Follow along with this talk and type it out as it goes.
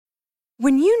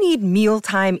When you need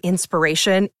mealtime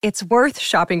inspiration, it's worth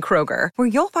shopping Kroger, where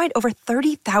you'll find over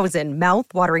 30,000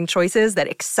 mouth-watering choices that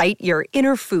excite your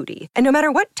inner foodie. And no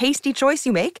matter what tasty choice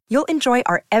you make, you'll enjoy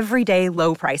our everyday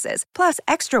low prices, plus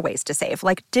extra ways to save,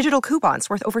 like digital coupons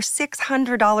worth over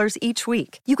 $600 each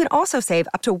week. You can also save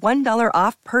up to $1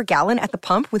 off per gallon at the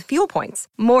pump with fuel points.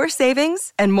 More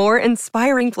savings and more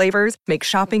inspiring flavors make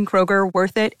shopping Kroger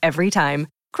worth it every time.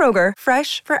 Kroger,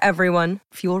 fresh for everyone.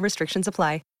 Fuel restrictions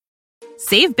apply.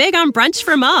 Save big on brunch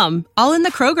for mom, all in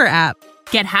the Kroger app.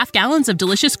 Get half gallons of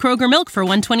delicious Kroger milk for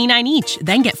 $1.29 each.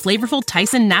 Then get flavorful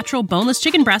Tyson natural boneless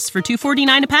chicken breasts for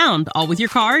 $2.49 a pound, all with your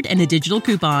card and a digital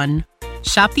coupon.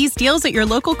 Shop these deals at your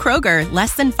local Kroger,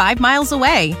 less than 5 miles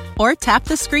away. Or tap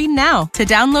the screen now to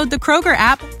download the Kroger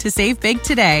app to save big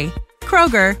today.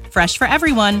 Kroger, fresh for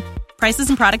everyone. Prices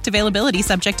and product availability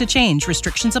subject to change.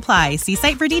 Restrictions apply. See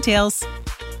site for details.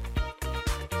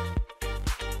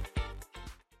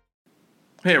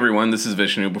 Hey everyone, this is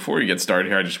Vishnu. Before we get started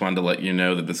here, I just wanted to let you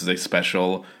know that this is a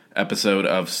special episode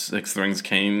of Six Rings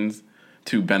Canes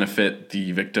to benefit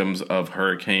the victims of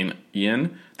Hurricane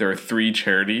Ian. There are 3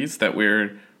 charities that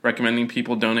we're recommending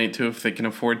people donate to if they can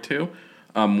afford to.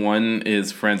 One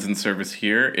is Friends in Service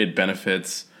Here.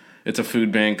 It's a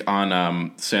food bank on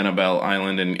Sanibel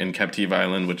Island and Captive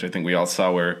Island, which I think we all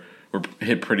saw were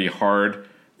hit pretty hard.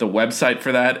 The website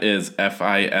for that is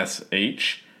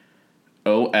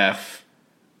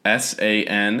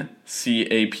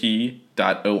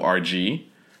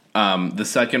FISHOFSANCAP.org. The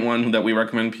second one that we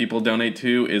recommend people donate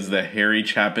to is the Harry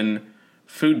Chapin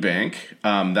Food Bank.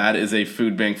 That is a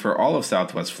food bank for all of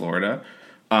Southwest Florida.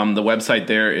 The website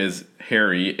there is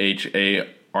Harry,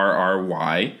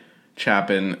 HARRY,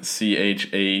 Chapin,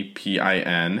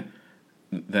 CHAPIN,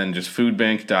 then just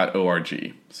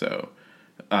foodbank.org. So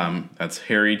that's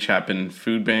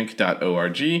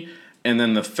harrychapinfoodbank.org. And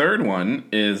then the third one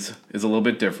is a little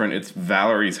bit different. It's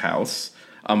Valerie's House.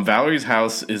 Valerie's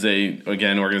House is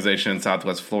an organization in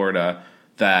Southwest Florida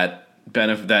that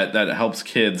helps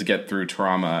kids get through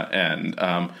trauma, and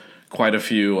quite a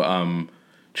few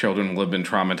children will have been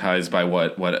traumatized by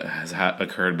what has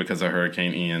occurred because of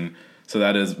Hurricane Ian. So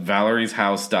that is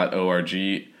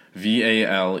valerieshouse.org,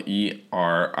 VALERIES,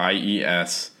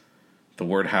 the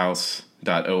word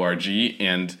house.org,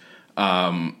 and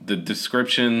the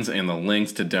descriptions and the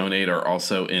links to donate are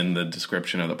also in the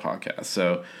description of the podcast.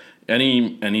 So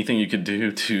anything you could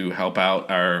do to help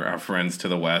out our friends to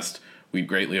the west, we'd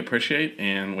greatly appreciate.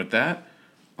 And with that,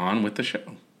 on with the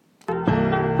show.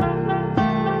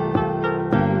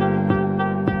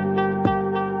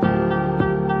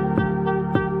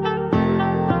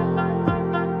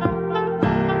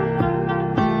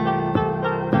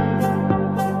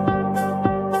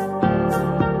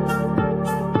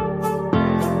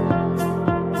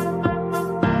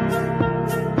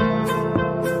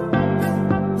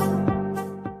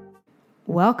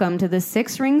 Welcome to the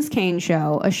Six Rings Cane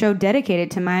Show, a show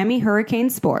dedicated to Miami Hurricane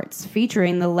sports,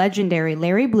 featuring the legendary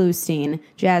Larry Bluestein,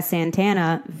 Jazz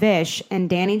Santana, Vish, and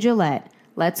Danny Gillette.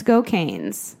 Let's go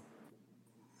Canes.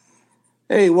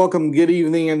 Hey, welcome. Good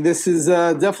evening. And this is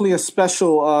definitely a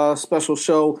special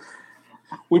show.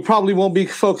 We probably won't be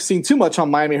focusing too much on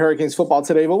Miami Hurricanes football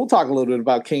today, but we'll talk a little bit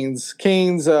about Canes,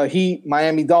 Heat,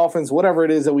 Miami Dolphins, whatever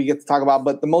it is that we get to talk about.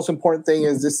 But the most important thing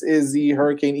is this is the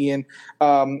Hurricane Ian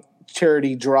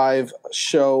charity drive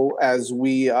show, as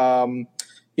we want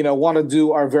to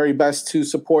do our very best to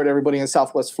support everybody in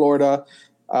Southwest Florida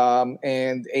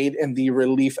and aid in the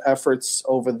relief efforts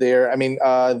over there. I mean,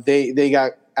 they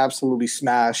got absolutely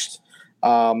smashed.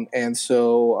 And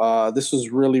so this was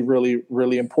really, really,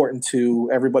 really important to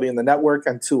everybody in the network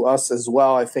and to us as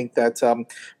well. I think that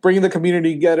bringing the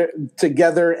community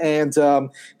together and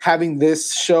having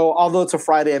this show, although it's a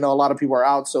Friday, I know a lot of people are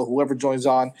out, so whoever joins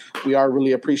on, we are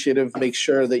really appreciative. Make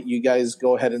sure that you guys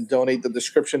go ahead and donate. The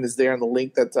description is there, and the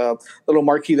link, that little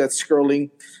marquee that's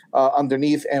scrolling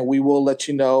underneath, and we will let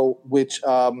you know which,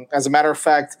 as a matter of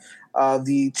fact,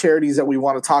 the charities that we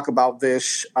want to talk about,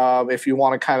 Vish, if you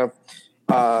want to kind of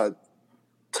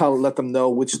let them know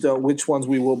which ones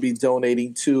we will be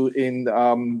donating to in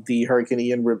the Hurricane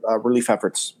Ian relief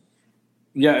efforts.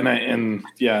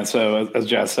 Yeah, so as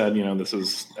Jazz said, this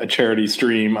is a charity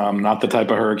stream, not the type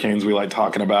of hurricanes we like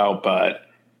talking about, but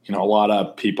a lot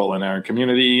of people in our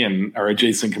community and our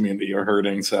adjacent community are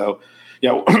hurting. So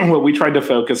yeah, what we tried to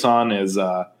focus on is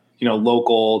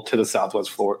local to the Southwest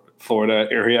Florida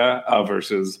area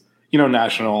versus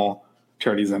national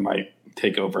charities that might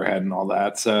take overhead and all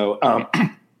that. So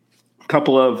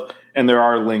and there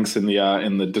are links in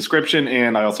the description,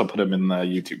 and I also put them in the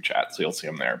YouTube chat, so you'll see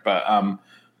them there. But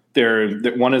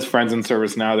one is Friends in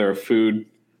Service Now. They're a food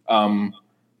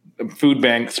food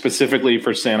bank specifically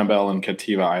for Sanibel and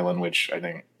Cativa Island, which I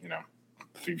think,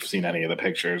 if you've seen any of the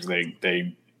pictures,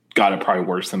 they got it probably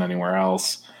worse than anywhere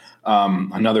else.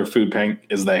 Another food bank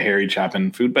is the Harry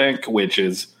Chapin Food Bank, which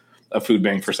is a food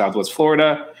bank for Southwest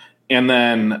Florida. And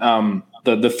then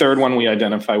the third one we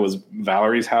identified was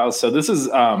Valerie's House. So this is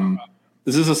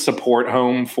a support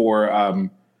home for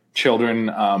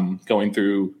children going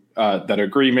through that are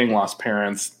grieving, lost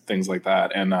parents, things like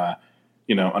that. And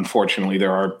unfortunately,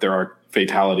 there are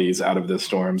fatalities out of this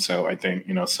storm. So I think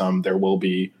there will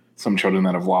be some children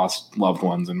that have lost loved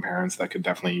ones and parents that could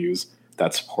definitely use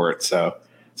that support. So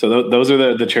those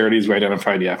are the charities we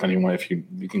identified. Yeah, if anyone, if you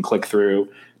can click through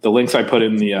the links I put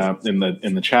in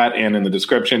the chat and in the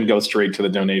description, go straight to the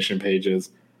donation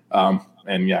pages.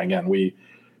 And yeah, again, we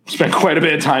spent quite a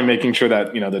bit of time making sure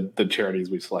that the charities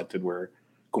we selected were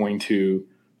going to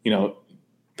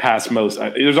pass most.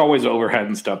 There's always overhead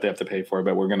and stuff they have to pay for,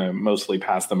 but we're going to mostly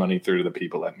pass the money through to the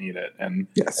people that need it. And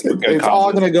yes, it's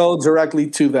all going to go directly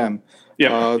to them.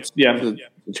 Yeah,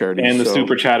 the charity and the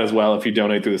super chat as well. If you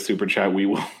donate through the super chat, we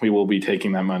will be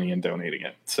taking that money and donating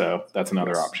it. So that's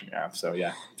another option you have. So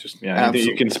anything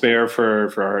you can spare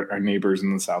for our neighbors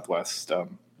in the Southwest.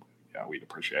 We'd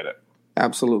appreciate it.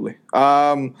 Absolutely.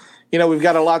 We've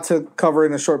got a lot to cover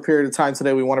in a short period of time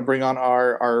today. We want to bring on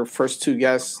our first two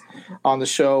guests on the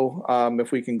show.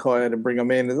 If we can go ahead and bring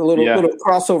them in, a little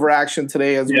crossover action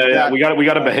today. We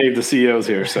got to behave the CEOs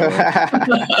here. So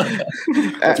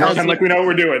let's pretend like we know what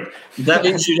we're doing. That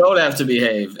means you don't have to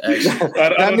behave.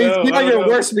 That means you know your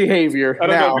worst behavior. I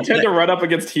don't know. We tend to run up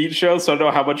against heat shows, so I don't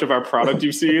know how much of our product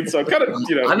you've seen. So kind of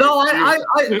I know.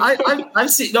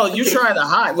 I've seen. No, you try to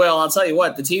hide. Well, I'll tell you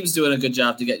what. The team's doing a good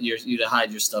job to get you to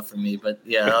hide your stuff from me. But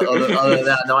yeah, other than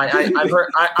that, no.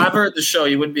 I've heard the show.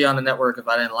 You wouldn't be on the network if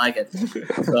I didn't like it.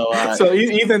 So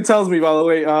Ethan tells me, by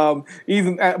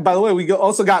the way, we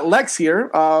also got Lex here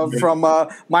from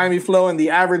Miami Flow and the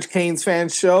Average Canes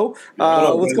Fans Show.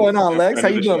 What's going on, Lex? How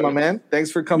you doing, my man?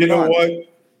 Thanks for coming on. You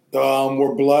know what?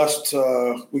 We're blessed.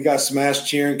 We got smashed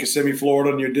here in Kissimmee,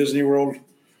 Florida, near Disney World.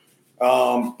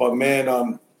 But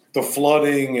man, the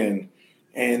flooding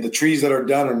and the trees that are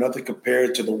down are nothing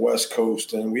compared to the West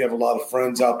Coast. And we have a lot of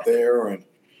friends out there. And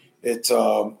it's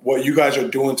what you guys are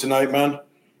doing tonight, man.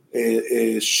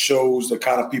 It shows the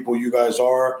kind of people you guys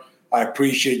are. I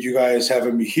appreciate you guys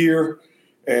having me here.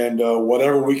 And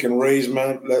whatever we can raise,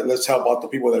 man, let's help out the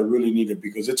people that really need it,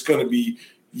 because it's going to be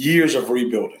years of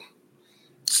rebuilding.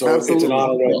 So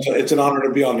it's an honor to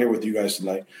be on here with you guys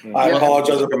tonight. I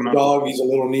apologize about the dog. He's a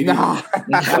little needy. No.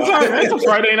 It's a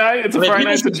Friday night. It's a Friday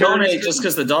night to donate just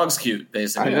because the dog's cute,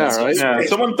 basically. I know, right? Yeah,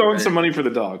 someone throwing some money for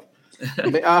the dog.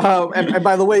 And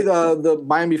by the way, the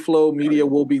Miami Flow Media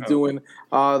will be doing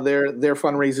their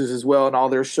fundraisers as well and all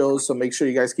their shows. So make sure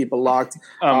you guys keep it locked.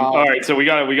 All right, so we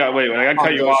got wait. I got to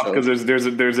cut you off because there's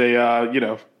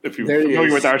a if you're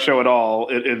familiar with our show at all,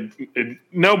 it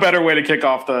no better way to kick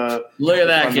off the look at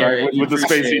that Gary with the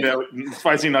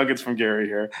spicy nuggets from Gary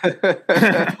here.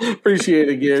 Appreciate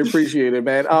it, Gary. Appreciate it,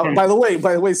 man. By the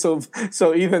way,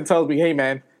 so Ethan tells me, hey,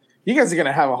 man, you guys are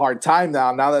gonna have a hard time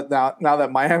now that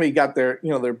Miami got their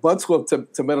butts whooped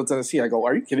to Middle Tennessee. I go,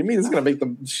 are you kidding me? This is gonna make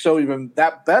the show even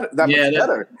much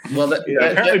better. Well,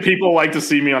 apparently people like to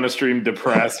see me on a stream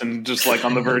depressed and just like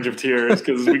on the verge of tears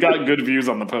because we got good views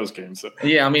on the post game. So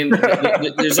yeah, I mean,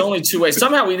 there's only two ways.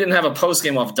 Somehow we didn't have a post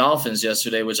game off Dolphins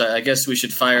yesterday, which I guess we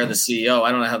should fire the CEO.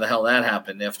 I don't know how the hell that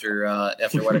happened after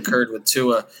what occurred with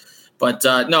Tua, but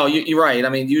no, you're right. I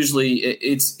mean,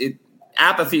 usually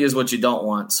apathy is what you don't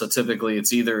want. So typically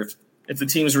it's either if the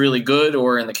team's really good,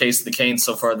 or in the case of the Canes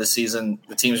so far this season,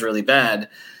 the team's really bad.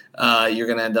 You're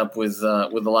going to end up with a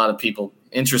lot of people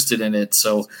interested in it.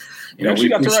 So we actually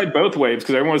got to ride both waves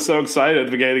because everyone was so excited at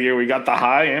the beginning of the year. We got the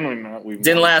high and we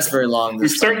didn't last very long. We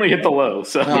certainly hit the low.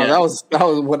 So that was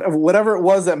whatever it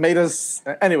was that made us.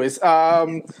 Anyways,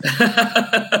 yeah.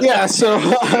 So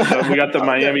we got the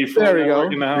Miami. There we go.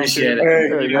 Appreciate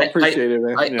it. Appreciate it,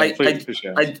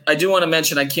 man. I do want to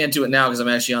mention I can't do it now because I'm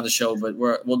actually on the show, but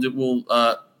we'll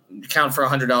count for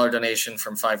 $100 donation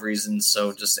from 5 Reasons.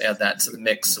 So just add that to the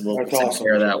mix. We'll take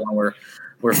care of that when we're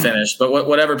finished. But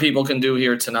whatever people can do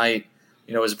here tonight,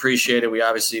 is appreciated. We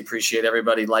obviously appreciate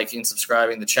everybody liking,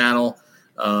 subscribing the channel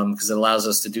because it allows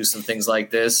us to do some things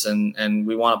like this. And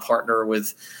we want to partner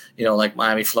with, like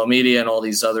Miami Flow Media and all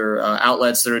these other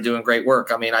outlets that are doing great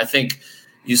work. I mean, I think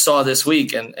you saw this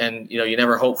week and you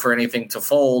never hope for anything to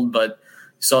fold, but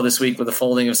you saw this week with the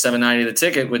folding of $7.90 the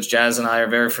ticket, which Jazz and I are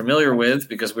very familiar with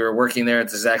because we were working there at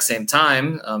the exact same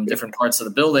time, different parts of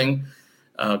the building.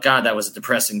 God, that was a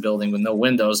depressing building with no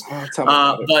windows.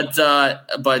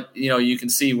 But you can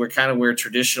see where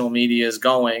traditional media is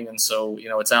going, and so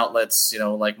it's outlets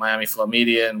like Miami Flow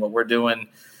Media and what we're doing,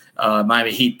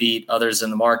 Miami Heat Beat, others in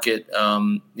the market,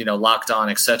 Locked On,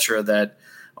 etc. that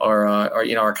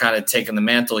are kind of taking the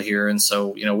mantle here, and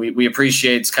so we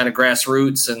appreciate it's kind of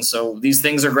grassroots, and so these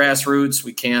things are grassroots.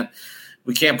 We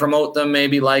can't promote them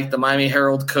maybe like the Miami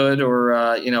Herald could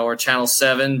or Channel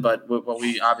 7, but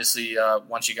we obviously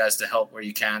want you guys to help where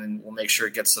you can, and we'll make sure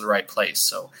it gets to the right place.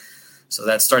 So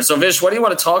that starts. So Vish, what do you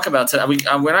want to talk about today? We're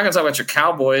not going to talk about your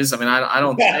Cowboys. I mean, I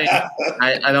don't think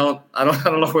I don't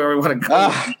know where we want to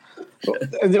go.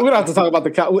 We don't have to talk about the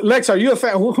Cowboys. Lex, are you a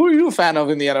fan? Who are you a fan of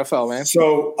in the NFL, man?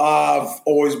 So I've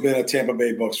always been a Tampa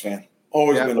Bay Bucks fan.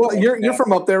 Always been. Well, you're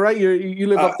from up there, right? You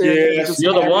live up there. Yes,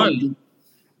 you're the one.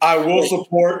 I will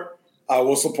support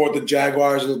the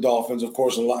Jaguars and the Dolphins, of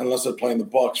course, unless they're playing the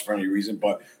Bucks for any reason.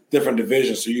 But different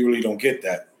divisions, so you really don't get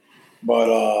that.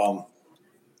 But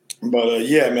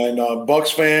yeah, man, Bucks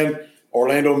fan,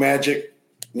 Orlando Magic,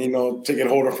 ticket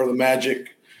holder for the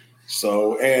Magic.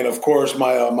 So, and of course,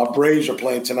 my Braves are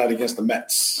playing tonight against the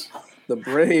Mets. The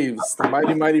Braves, the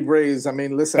mighty Braves. I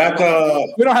mean, listen,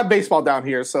 we don't have baseball down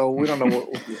here, so we don't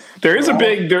know. There is a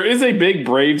big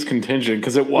Braves contingent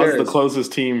because it was the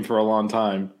closest team for a long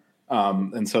time,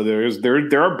 and so there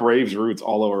are Braves roots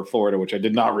all over Florida, which I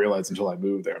did not realize until I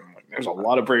moved there. I'm like, there's a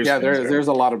lot of Braves. Yeah, there's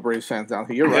a lot of Braves fans down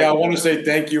here. You're right. Yeah, I want to say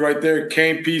thank you right there,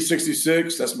 Kane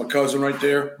P66. That's my cousin right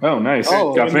there. Oh, nice.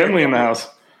 Got family in the house.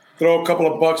 Throw a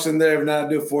couple of bucks in there if not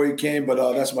do it for you, Kane.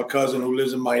 But that's my cousin who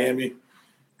lives in Miami.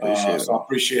 So I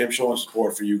appreciate him showing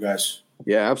support for you guys.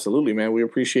 Yeah, absolutely, man. We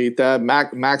appreciate that.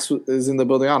 Max is in the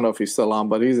building. I don't know if he's still on,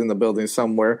 but he's in the building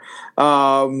somewhere.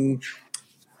 By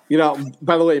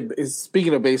the way,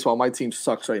 speaking of baseball, my team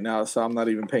sucks right now, so I'm not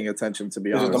even paying attention, to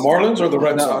be honest. Is it the Marlins or the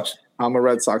Red Sox? I'm a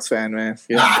Red Sox fan, man.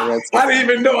 Yeah, I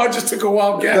didn't even know. I just took a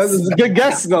wild guess. That's a good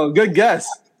guess, though. Good guess.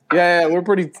 Yeah, we're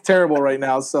pretty terrible right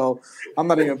now, so I'm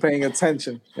not even paying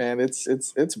attention, man. It's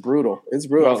brutal. It's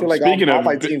brutal. Well, I feel like speaking all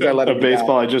my teams are letting of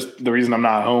baseball, the reason I'm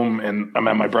not home and I'm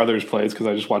at my brother's place because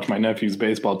I just watched my nephew's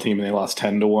baseball team and they lost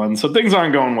 10-1, so things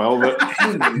aren't going well. But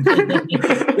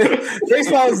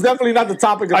baseball is definitely not the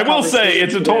topic. I will say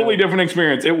it's a totally different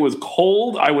experience. It was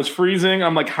cold. I was freezing.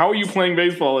 I'm like, how are you playing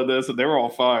baseball at this? And they were all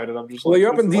fine. And I'm just like, well,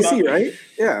 you're up in DC, right?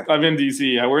 Yeah, I'm in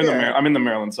DC. Yeah, I'm in the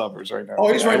Maryland suburbs right now.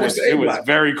 Oh, he's right next to A-Block. It was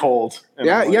very cold.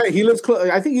 Yeah. He lives close.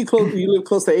 I think you live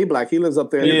close to A-Block. He lives up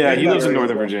there. Yeah, he lives in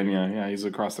Northern Virginia. Yeah, he's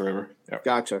across the river. Yep.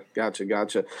 Gotcha.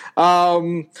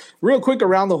 Real quick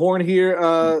around the horn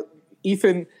here,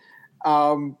 Ethan.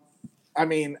 I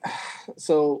mean,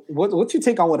 so what's your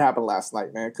take on what happened last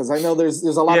night, man? Because I know there's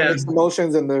a lot of mixed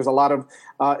emotions and there's a lot of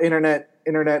internet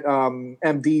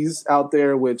MDs out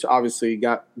there, which obviously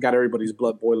got everybody's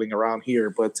blood boiling around here.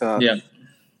 But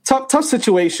tough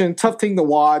situation, tough thing to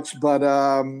watch. But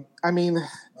I mean,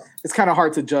 it's kind of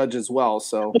hard to judge as well.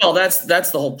 So that's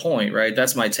the whole point, right?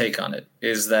 That's my take on it.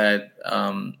 Is that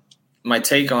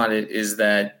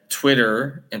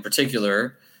Twitter in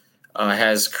particular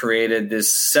has created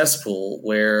this cesspool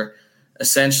where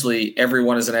essentially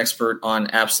everyone is an expert on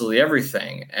absolutely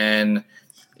everything. And,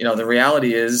 the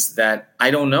reality is that I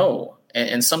don't know.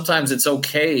 And sometimes it's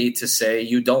okay to say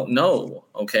you don't know.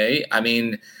 Okay. I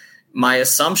mean, my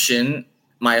assumption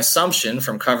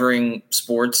from covering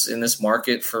sports in this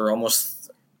market for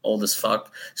almost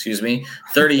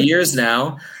 30 years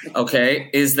now, okay,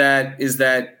 is that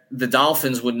the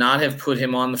Dolphins would not have put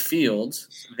him on the field,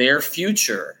 their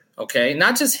future, okay?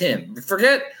 Not just him.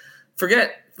 Forget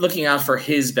looking out for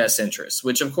his best interests,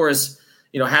 which of course,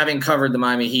 having covered the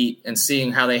Miami Heat and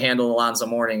seeing how they handled Alonzo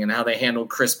Mourning and how they handled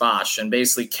Chris Bosh and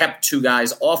basically kept two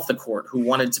guys off the court who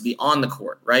wanted to be on the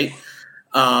court, right?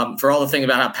 For all the thing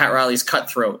about how Pat Riley's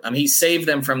cutthroat. I mean, he saved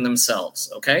them from themselves,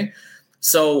 okay?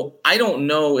 So I don't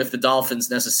know if the Dolphins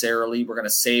necessarily were going to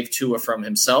save Tua from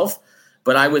himself,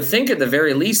 but I would think at the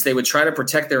very least they would try to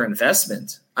protect their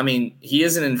investment. I mean, he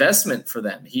is an investment for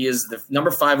them. He is the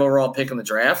number 5 overall pick in the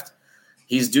draft.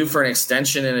 He's due for an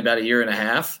extension in about a year and a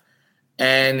half.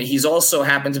 And he's also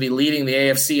happened to be leading the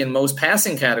AFC in most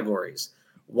passing categories.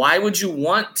 Why would you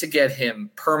want to get him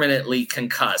permanently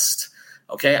concussed?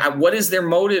 Okay, what is their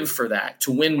motive for that?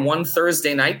 To win one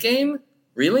Thursday night game?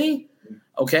 Really?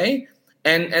 Okay.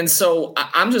 And so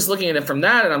I'm just looking at it from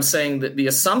that, and I'm saying that the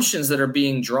assumptions that are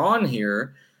being drawn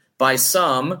here by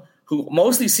some who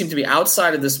mostly seem to be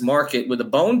outside of this market with a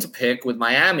bone to pick with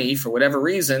Miami for whatever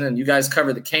reason, and you guys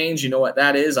cover the Canes, you know what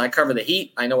that is. I cover the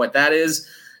Heat, I know what that is.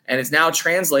 And it's now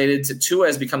translated to Tua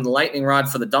has become the lightning rod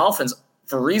for the Dolphins.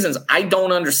 for reasons I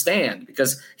don't understand,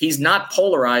 because he's not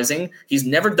polarizing. He's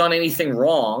never done anything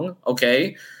wrong.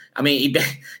 Okay. I mean,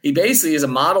 he basically is a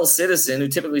model citizen who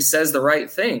typically says the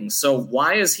right thing. So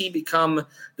why has he become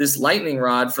this lightning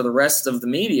rod for the rest of the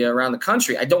media around the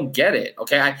country? I don't get it.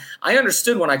 Okay. I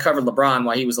understood when I covered LeBron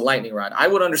why he was a lightning rod. I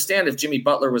would understand if Jimmy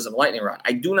Butler was a lightning rod.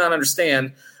 I do not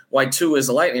understand why Tua is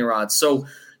a lightning rod. So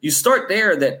you start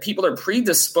there that people are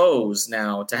predisposed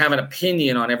now to have an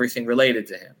opinion on everything related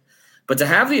to him. But to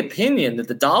have the opinion that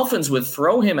the Dolphins would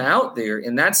throw him out there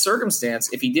in that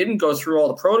circumstance if he didn't go through all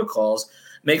the protocols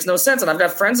makes no sense. And I've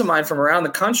got friends of mine from around the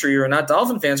country who are not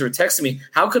Dolphin fans who are texting me,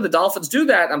 how could the Dolphins do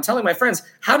that? And I'm telling my friends,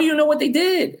 how do you know what they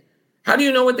did? How do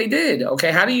you know what they did?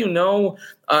 Okay, how do you know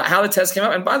how the test came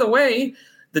out? And by the way,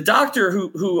 the doctor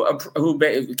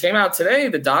who came out today,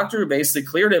 the doctor who basically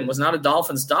cleared him was not a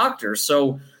Dolphins doctor.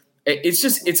 So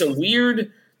it's a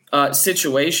weird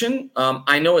situation.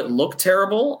 I know it looked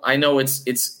terrible. I know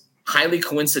it's highly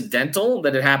coincidental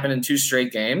that it happened in 2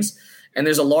 straight games. And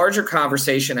there's a larger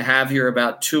conversation to have here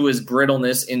about Tua's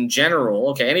brittleness in general.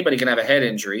 Okay, anybody can have a head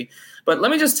injury. But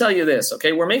let me just tell you this,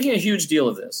 okay? We're making a huge deal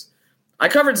of this. I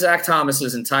covered Zach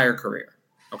Thomas's entire career,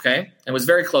 okay? And was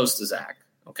very close to Zach,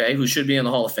 okay, who should be in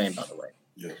the Hall of Fame, by the way.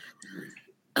 Yeah.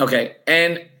 Okay,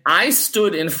 and I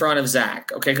stood in front of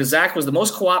Zach, okay, because Zach was the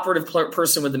most cooperative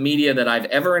person with the media that I've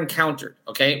ever encountered,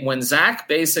 okay? When Zach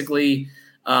basically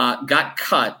got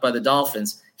cut by the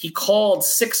Dolphins, he called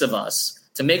 6 of us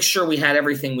to make sure we had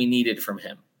everything we needed from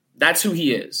him. That's who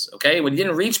he is, okay? When he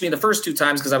didn't reach me the first 2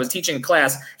 times because I was teaching a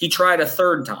class, he tried a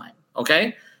 3rd time,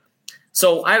 okay?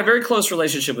 So I had a very close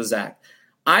relationship with Zach.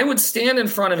 I would stand in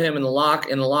front of him in the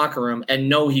locker room and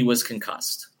know he was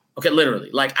concussed, okay, literally.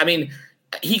 Like, I mean,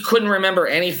 he couldn't remember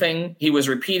anything. He was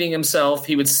repeating himself.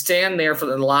 He would stand there in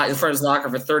front of his locker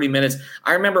for 30 minutes.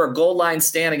 I remember a goal line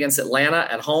stand against Atlanta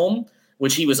at home,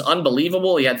 which he was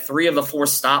unbelievable. He had 3 of the 4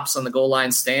 stops on the goal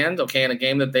line stand, okay, in a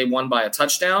game that they won by a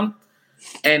touchdown.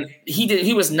 And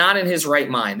he was not in his right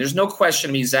mind. There's no question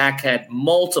to me Zach had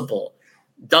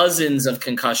dozens of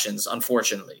concussions,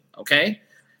 unfortunately, okay?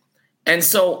 And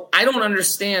so I don't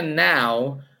understand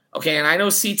now, okay, and I know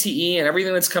CTE and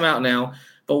everything that's come out now,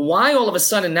 but why all of a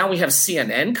sudden now we have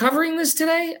CNN covering this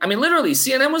today? I mean, literally,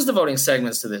 CNN was devoting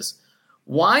segments to this.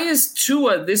 Why is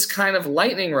Tua this kind of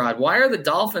lightning rod? Why are the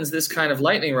Dolphins this kind of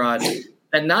lightning rod?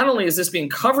 And not only is this being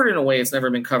covered in a way it's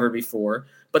never been covered before,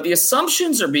 but the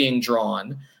assumptions are being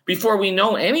drawn before we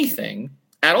know anything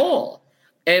at all.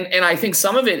 And I think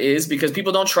some of it is because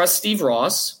people don't trust Steve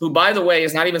Ross, who, by the way,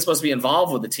 is not even supposed to be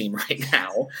involved with the team right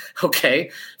now, okay,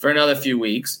 for another few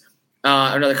weeks,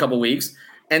 another couple weeks.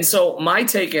 And so my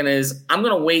take in is I'm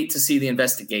going to wait to see the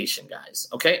investigation, guys,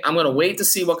 okay? I'm going to wait to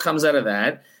see what comes out of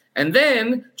that. And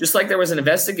then, just like there was an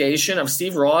investigation of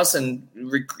Steve Ross and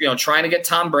trying to get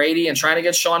Tom Brady and trying to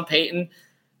get Sean Payton,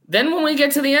 then when we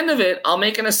get to the end of it, I'll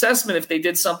make an assessment if they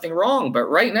did something wrong. But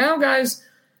right now, guys,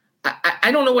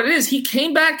 I don't know what it is. He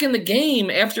came back in the game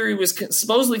after he was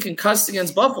supposedly concussed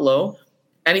against Buffalo,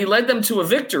 and he led them to a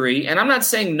victory. And I'm not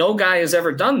saying no guy has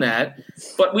ever done that,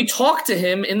 but we talked to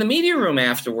him in the media room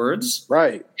afterwards.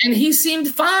 Right. And he seemed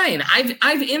fine.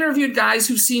 I've interviewed guys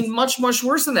who seemed much, much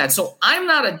worse than that. So I'm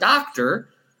not a doctor,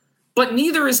 but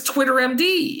neither is Twitter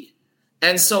MD.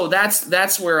 And so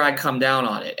that's where I come down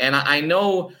on it. And I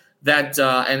know that,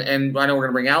 and I know we're going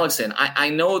to bring Alex in.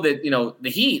 I know that, the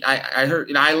Heat, I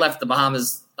heard, I left the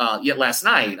Bahamas yet last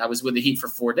night. I was with the Heat for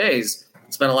 4 days,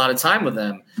 spent a lot of time with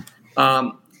them.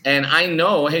 And I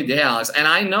know, hey, Alex, and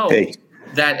I know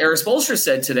that Erik Spoelstra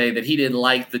said today that he didn't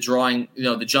like the drawing,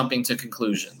 the jumping to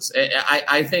conclusions.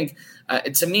 I think,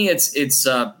 to me,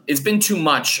 it's been too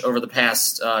much over the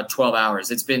past 12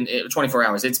 hours. It's been 24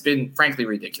 hours. It's been frankly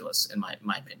ridiculous in my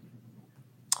opinion.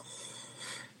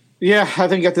 Yeah, I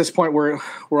think at this point we're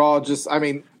all just. I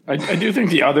mean, I do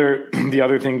think the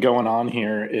other thing going on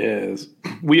here is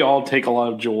we all take a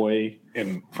lot of joy,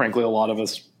 and frankly, a lot of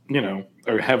us,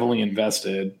 are heavily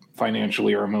invested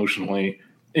financially or emotionally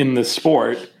in this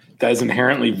sport that is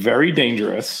inherently very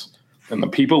dangerous. And the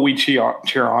people we cheer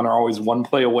on are always one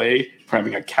play away from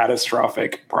having a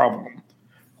catastrophic problem.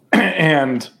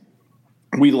 And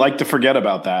we like to forget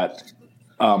about that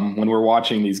when we're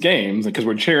watching these games because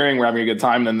we're cheering, we're having a good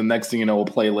time. And then the next thing you know, we'll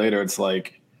play later. It's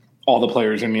like all the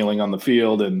players are kneeling on the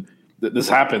field. And this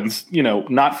happens,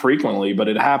 not frequently, but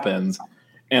it happens.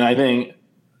 And I think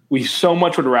we so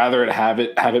much would rather have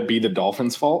it be the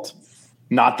Dolphins' fault,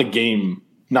 not the game,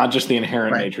 not just the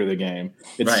inherent nature of the game.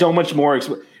 It's so much more.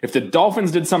 If the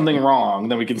Dolphins did something wrong,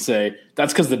 then we can say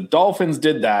that's because the Dolphins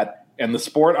did that, and the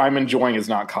sport I'm enjoying is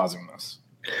not causing this.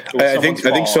 I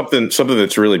think something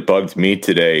that's really bugged me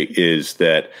today is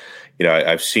that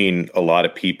I've seen a lot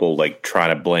of people like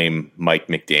trying to blame Mike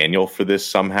McDaniel for this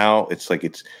somehow. It's like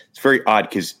it's very odd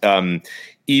because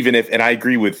even if, and I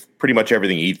agree with pretty much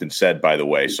everything Ethan said, by the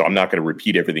way, so I'm not going to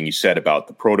repeat everything he said about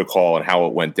the protocol and how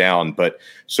it went down. But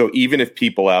so even if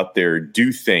people out there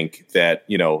do think that,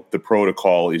 the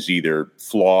protocol is either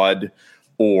flawed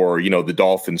or, the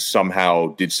Dolphins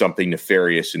somehow did something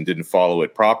nefarious and didn't follow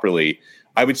it properly,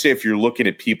 I would say if you're looking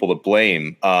at people to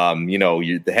blame,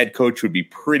 the head coach would be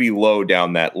pretty low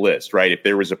down that list, right? If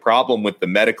there was a problem with the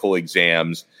medical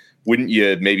exams, wouldn't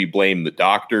you maybe blame the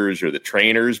doctors or the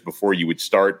trainers before you would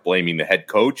start blaming the head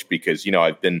coach? Because,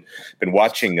 I've been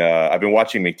watching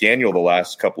McDaniel the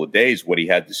last couple of days, what he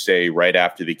had to say right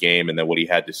after the game and then what he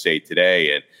had to say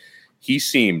today. And he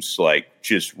seems like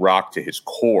just rocked to his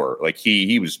core. Like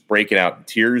he was breaking out in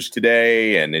tears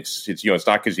today. And it's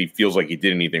not because he feels like he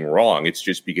did anything wrong. It's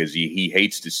just because he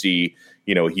hates to see,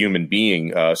 a human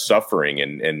being suffering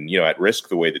and at risk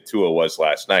the way that Tua was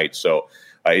last night. So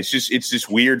it's this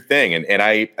weird thing. And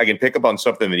I can pick up on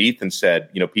something that Ethan said.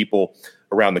 People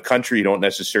around the country don't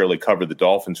necessarily cover the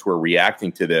Dolphins who are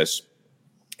reacting to this.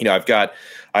 I've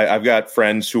got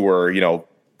friends who are,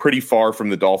 pretty far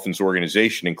from the Dolphins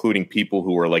organization, including people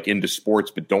who are like into sports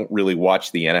but don't really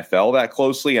watch the NFL that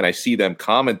closely. And I see them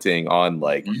commenting on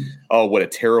like, oh, what a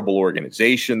terrible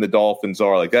organization the Dolphins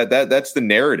are. Like that's the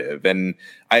narrative. And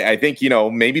I think,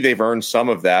 maybe they've earned some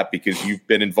of that because you've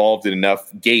been involved in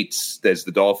enough gates as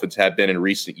the Dolphins have been in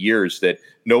recent years that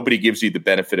nobody gives you the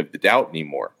benefit of the doubt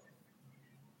anymore.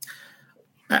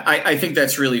 I think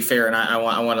that's really fair. And I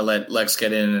want to let Lex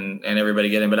get in and everybody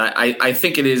get in. But I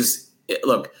think it is.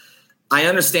 Look, I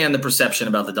understand the perception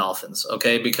about the Dolphins,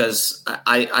 okay, because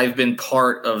I've been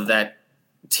part of that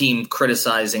team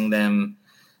criticizing them,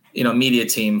 media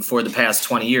team for the past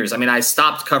 20 years. I mean, I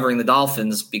stopped covering the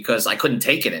Dolphins because I couldn't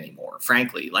take it anymore,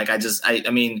 frankly. Like I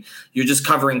mean, you're just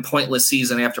covering pointless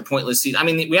season after pointless season. I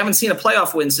mean, we haven't seen a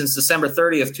playoff win since December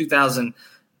 30th,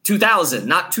 2000,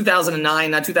 not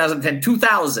 2009, not 2010,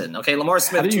 2000. Okay, Lamar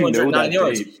Smith, 209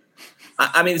 yards.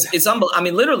 I mean, it's unbelievable. I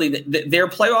mean, literally, their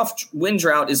playoff win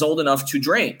drought is old enough to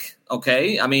drink.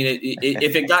 Okay, I mean,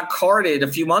 if it got carded a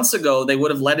few months ago, they would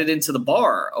have let it into the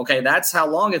bar. Okay, that's how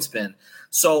long it's been.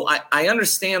 So I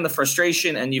understand the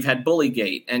frustration, and you've had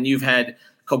Bullygate, and you've had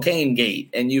Cocaine Gate,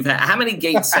 and you've had how many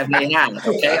gates have they had?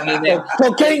 Okay, I mean,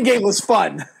 Cocaine Gate was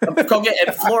fun. Cocaine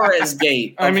and Flores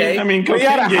Gate. Okay? I mean,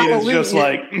 Cocaine Gate is just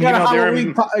like you got a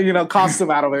Halloween,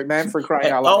 costume out of it, man, for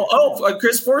crying out loud.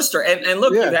 Chris Forster, and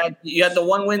look, you had the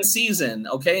 1-win season,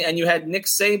 okay, and you had Nick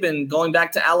Saban going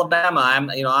back to Alabama.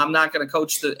 I'm not going to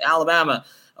coach the Alabama.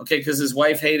 Okay, because his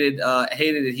wife hated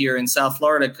it here in South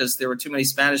Florida because there were too many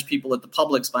Spanish people at the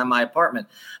Publix by my apartment.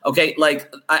 Okay,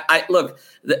 like I look,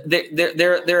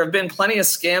 there have been plenty of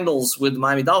scandals with the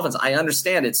Miami Dolphins. I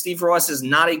understand it. Steve Ross is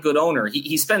not a good owner.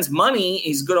 He spends money.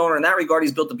 He's a good owner in that regard.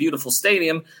 He's built a beautiful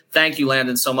stadium. Thank you,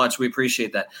 Landon, so much. We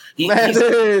appreciate that.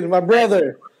 Landon, my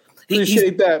brother,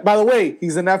 appreciate that. By the way,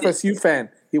 he's an FSU fan.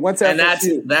 He went to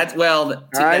FSU.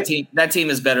 That team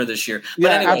is better this year.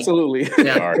 But anyway, absolutely.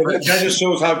 Yeah. That just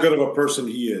shows how good of a person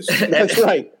he is. That's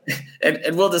right.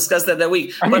 And we'll discuss that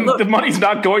week. I mean, the money's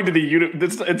not going to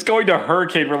it's going to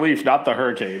hurricane relief, not the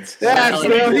Hurricanes. Yeah,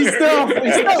 he's still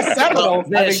Seminole.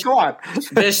 I mean, come on.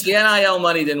 Bish, the NIL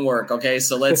money didn't work. Okay,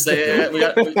 so let's say we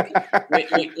got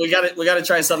to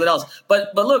try something else.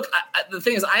 But look, the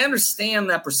thing is, I understand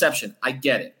that perception. I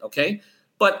get it. Okay,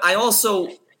 but I also,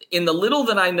 in the little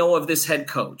that I know of this head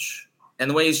coach and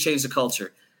the way he's changed the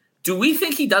culture, do we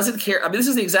think he doesn't care? I mean, this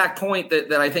is the exact point that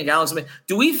I think Alex made.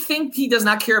 Do we think he does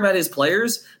not care about his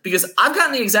players? Because I've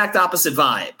gotten the exact opposite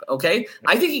vibe, okay?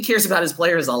 I think he cares about his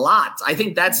players a lot. I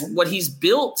think that's what he's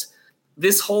built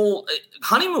this whole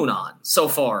honeymoon on so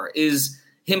far, is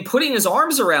him putting his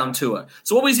arms around Tua.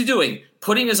 So what was he doing?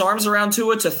 Putting his arms around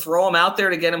Tua to throw him out there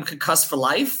to get him concussed for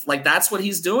life? Like, that's what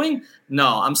he's doing?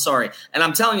 No, I'm sorry. And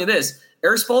I'm telling you this,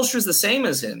 Eric Spoelstra is the same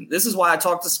as him. This is why I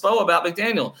talked to Spo about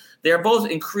McDaniel. They are both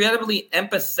incredibly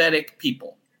empathetic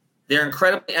people. They're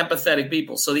incredibly empathetic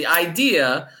people. So the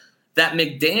idea that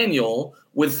McDaniel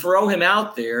would throw him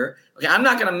out there, okay, I'm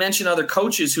not going to mention other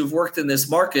coaches who've worked in this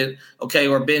market, okay,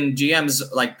 or been GMs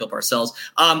like Bill Parcells,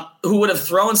 who would have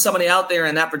thrown somebody out there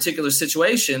in that particular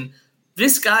situation.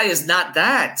 This guy is not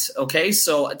that, okay?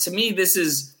 So to me,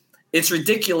 it's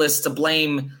ridiculous to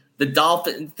blame the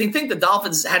Dolphins. Think the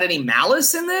Dolphins had any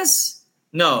malice in this?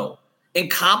 No.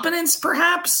 Incompetence,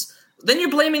 perhaps? Then you're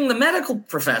blaming the medical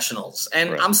professionals.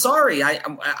 And right. I'm sorry,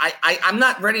 I'm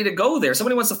not ready to go there.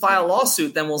 Somebody wants to file a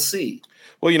lawsuit, then we'll see.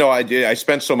 Well, I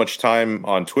spent so much time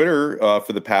on Twitter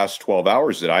for the past 12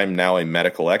 hours that I'm now a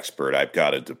medical expert. I've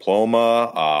got a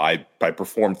diploma. I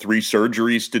performed 3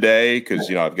 surgeries today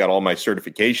because, I've got all my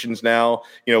certifications now.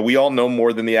 We all know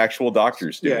more than the actual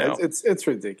doctors do now. It's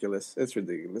ridiculous. It's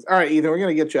ridiculous. All right, Ethan, we're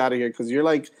going to get you out of here because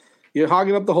you're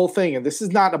hogging up the whole thing, and this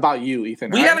is not about you,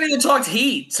 Ethan. We haven't even talked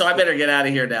Heat, so I better get out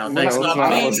of here now. Thanks. No.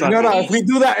 If we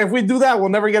do that, we'll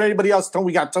never get anybody else.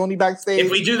 We got Tony backstage. If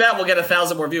we do that, we'll get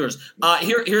 1,000 more viewers.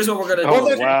 Here's what we're gonna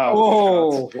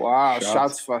do. Wow!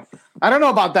 Shots fun. I don't know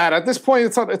about that. At this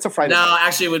point, it's a Friday. No,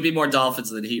 actually, it would be more Dolphins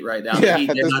than Heat right now. Yeah,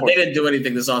 they didn't do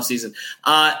anything this offseason.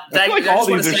 I feel like all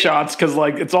these are shots because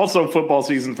it's also football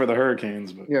season for the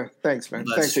Hurricanes. But. Yeah, thanks, man.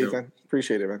 Thanks, true. Ethan.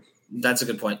 Appreciate it, man. That's a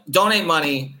good point. Donate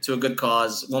money to a good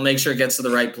cause. We'll make sure it gets to the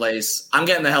right place. I'm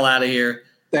getting the hell out of here.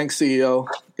 Thanks, CEO.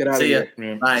 Get out of here.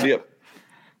 Yeah. Bye. See ya.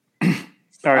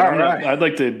 All right. I'd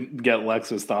like to get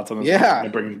Lex's thoughts on this. Yeah.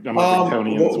 I'm gonna bring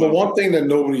Tony in as well. The one thing that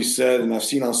nobody said, and I've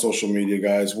seen on social media,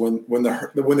 guys, when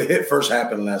the hit first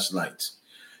happened last night,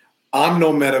 I'm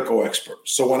no medical expert.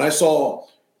 So when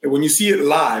you see it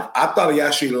live, I thought he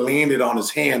actually landed on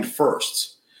his hand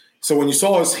first. So when you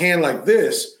saw his hand like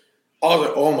this, I was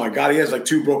like, oh, my God, he has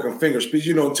 2 broken fingers. Because,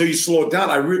 until you slow it down,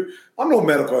 I'm no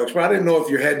medical expert. I didn't know if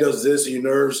your head does this or your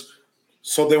nerves.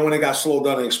 So then when it got slowed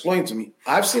down and explained to me,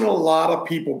 I've seen a lot of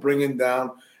people bringing down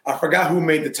 – I forgot who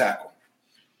made the tackle.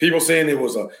 People saying it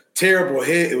was a terrible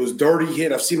hit. It was dirty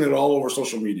hit. I've seen it all over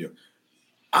social media.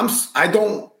 I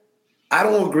don't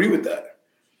agree with that.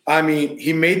 I mean,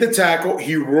 he made the tackle.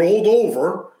 He rolled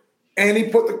over, and he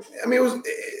put the – it was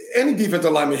any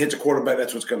defensive lineman hits a quarterback,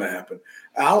 that's what's going to happen.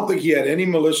 I don't think he had any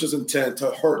malicious intent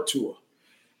to hurt Tua.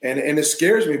 And it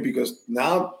scares me because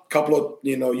now a couple of,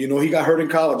 he got hurt in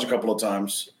college a couple of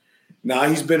times. Now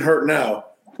he's been hurt now.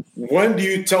 When do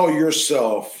you tell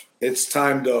yourself it's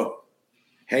time to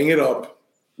hang it up,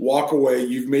 walk away?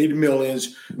 You've made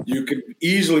millions. You could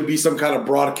easily be some kind of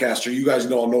broadcaster. You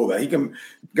guys all know that.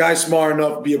 Guy's smart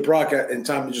enough to be a broadcaster and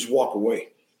time to just walk away.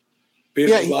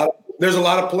 There's a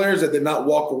lot of players that did not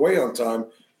walk away on time.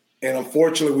 And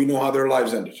unfortunately, we know how their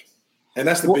lives ended. And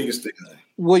that's the biggest thing.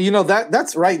 Well,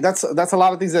 that's right. That's a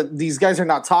lot of things that these guys are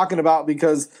not talking about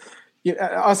because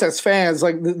us as fans,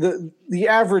 the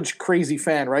average crazy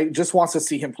fan, right, just wants to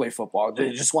see him play football.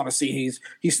 They just want to see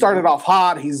he started off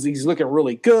hot. He's looking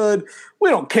really good.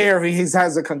 We don't care if he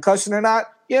has a concussion or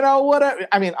not. Whatever.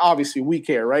 I mean, obviously we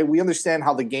care, right? We understand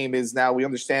how the game is now. We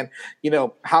understand,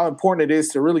 how important it is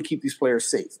to really keep these players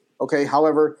safe. Okay.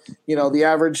 However, the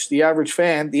average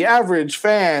fan,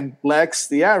 Lex,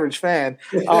 doesn't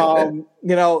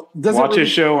watch his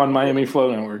show on Miami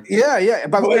Flow Network. Yeah.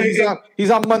 By the way, he's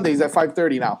on Mondays at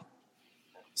 5:30 now.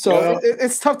 So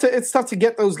it's tough to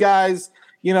get those guys,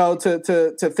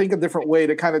 to think a different way,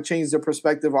 to kind of change their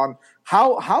perspective on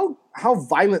how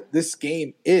violent this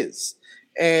game is,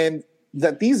 and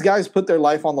that these guys put their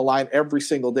life on the line every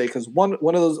single day. Because one of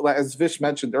those, as Vish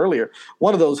mentioned earlier,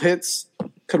 one of those hits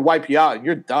could wipe you out and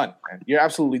you're done, man. You're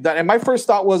absolutely done. And my first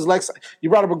thought was, Lex, you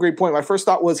brought up a great point. My first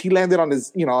thought was he landed on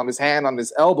his, on his hand, on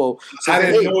his elbow. So I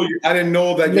didn't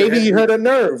know that. Maybe he hurt a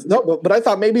nerve. No, but I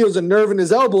thought maybe it was a nerve in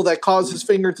his elbow that caused his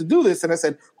finger to do this. And I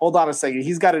said, hold on a second.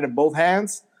 He's got it in both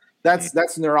hands.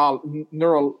 That's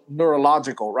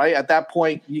neurological, right? At that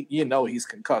point, he's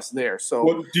concussed there.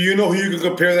 So, do you know who you can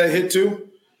compare that hit to?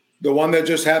 The one that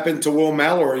just happened to Will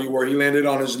Mallory, where he landed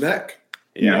on his neck.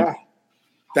 Yeah.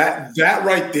 That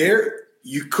right there,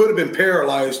 you could have been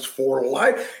paralyzed for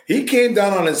life. He came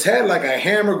down on his head like a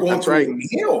hammer going through a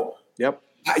hill. Yep.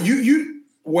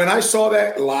 When I saw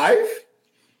that live,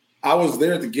 I was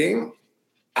there at the game.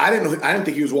 I didn't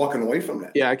think he was walking away from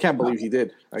that. Yeah, I can't believe he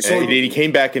did. He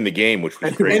came back in the game, which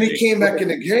was crazy. And he came back in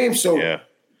the game. So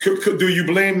do you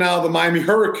blame now the Miami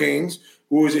Hurricanes,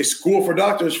 who is a school for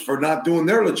doctors, for not doing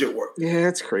their legit work? Yeah,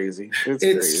 it's crazy. It's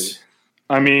crazy.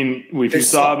 I mean,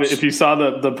 if you saw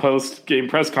the post game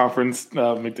press conference,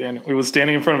 McDaniel, he was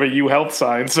standing in front of a U Health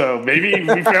sign. So maybe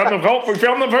we found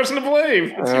the person to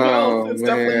blame. It's U Health. It's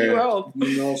definitely U Health.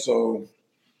 So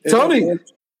Tony.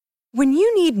 When you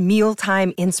need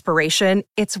mealtime inspiration,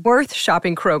 it's worth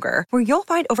shopping Kroger, where you'll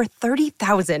find over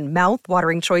 30,000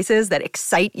 mouth-watering choices that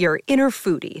excite your inner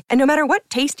foodie. And no matter what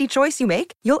tasty choice you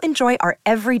make, you'll enjoy our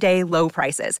everyday low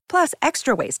prices, plus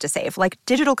extra ways to save, like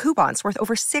digital coupons worth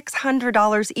over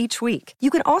 $600 each week. You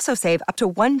can also save up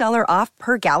to $1 off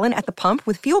per gallon at the pump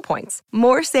with fuel points.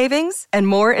 More savings and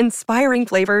more inspiring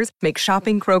flavors make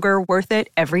shopping Kroger worth it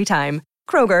every time.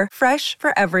 Kroger, fresh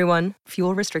for everyone.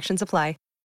 Fuel restrictions apply.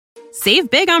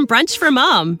 Save big on brunch for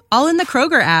mom, all in the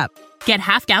Kroger app. Get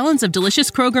half gallons of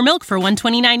delicious Kroger milk for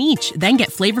 $1.29 each. Then get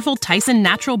flavorful Tyson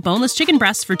natural boneless chicken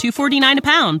breasts for $2.49 a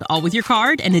pound, all with your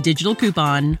card and a digital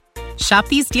coupon. Shop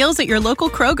these deals at your local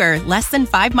Kroger, less than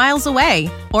 5 miles away.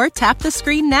 Or tap the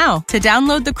screen now to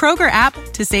download the Kroger app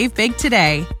to save big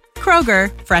today.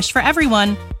 Kroger, fresh for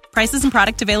everyone. Prices and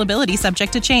product availability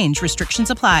subject to change. Restrictions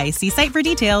apply. See site for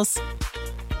details.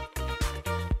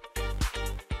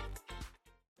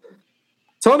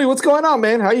 Tony, what's going on,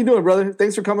 man? How you doing, brother?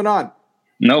 Thanks for coming on.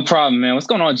 No problem, man. What's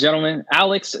going on, gentlemen?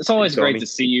 Alex, it's always Hey, Tony. great to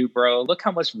see you, bro. Look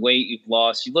how much weight you've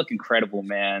lost. You look incredible,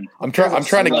 man. I'm trying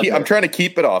to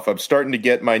keep it off. I'm starting to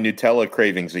get my Nutella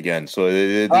cravings again. So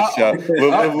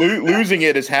losing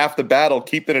it is half the battle.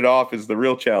 Keeping it off is the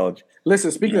real challenge.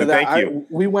 Listen, speaking of that, Thank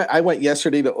you. I went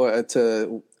yesterday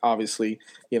to obviously,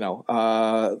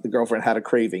 the girlfriend had a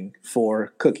craving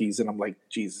for cookies, and I'm like,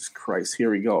 Jesus Christ, here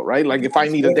we go, right? Like if I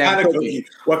need a damn cookie.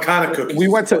 What kind of cookies? We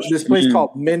went to this place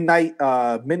called Midnight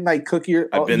Cookie.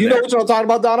 I've been you there. know what I'm talking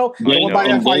about, Donald? Yeah, The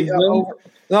one by no.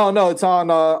 No, it's on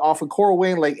off of Coral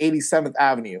Wayne, like 87th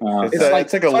Avenue.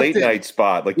 It's like a late night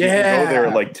spot. Like you can go there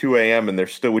at Yeah. like 2 a.m. and they're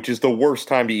still, which is the worst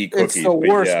time to eat cookies. It's the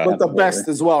worst, yeah. but the best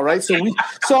as well, right? So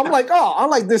I'm like, oh, I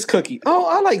like this cookie. Oh,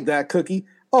 I like that cookie.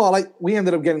 Oh, we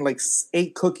ended up getting like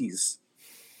 8 cookies.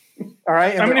 All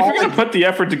right. And I mean, they're if all you're gonna put the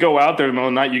effort to go out there in the middle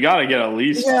of the night, you gotta get at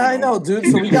least. yeah, I know, dude.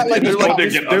 So we got like They're like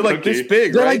this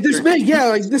big, they're right? like this big, yeah,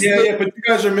 like this. Yeah, but you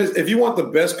guys are if you want the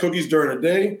best cookies during the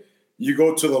day, you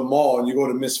go to the mall and you go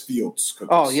to Miss Fields cookies.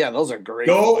 Oh yeah, those are great.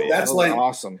 No, Oh, yeah, that's those like are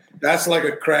awesome. That's like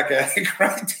a crack addict,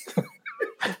 right?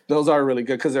 Those are really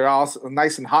good because they're all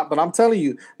nice and hot. But I'm telling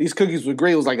you, these cookies were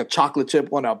great. It was like a chocolate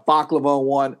chip one, a baklava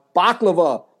one,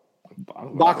 baklava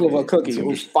cookie. It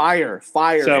was fire.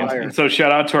 So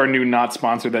shout out to our new not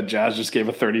sponsor that Jazz just gave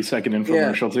a 30-second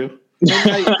infomercial to.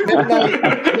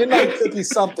 Midnight cookie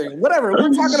something. Whatever.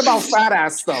 We're talking about fat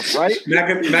ass stuff, right?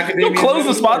 Macadamia. We'll close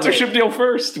the sponsorship deal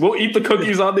first. We'll eat the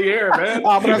cookies on the air, man.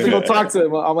 I'm gonna have to go talk to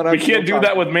him. We can't do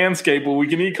that with Manscaped, but we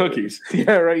can eat cookies.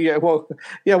 Yeah, right. Yeah, well,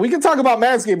 yeah, we can talk about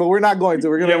Manscaped, but we're not going to.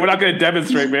 We're not going to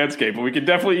demonstrate Manscaped, but we can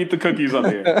definitely eat the cookies on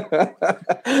the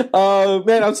air.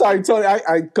 Man, I'm sorry, Tony.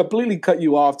 I completely cut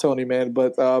you off, Tony, man.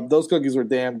 But those cookies were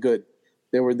damn good.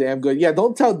 They were damn good. Yeah,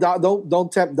 don't tempt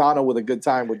Donna with a good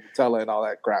time with Nutella and all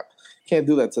that crap. Can't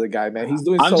do that to the guy, man. He's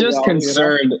doing. I'm so just well,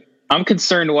 concerned. I'm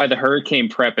concerned why the hurricane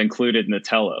prep included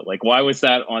Nutella. Like, why was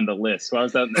that on the list? Why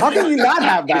was that? How can you not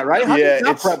have that, right? How can you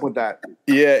not it's- prep with that?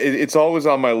 Yeah, it's always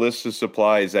on my list of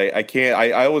supplies. I can't.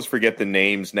 I always forget the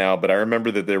names now, but I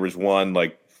remember that there was one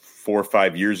like 4 or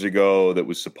 5 years ago that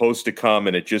was supposed to come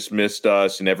and it just missed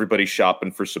us, and everybody's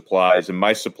shopping for supplies. And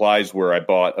my supplies were I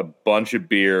bought a bunch of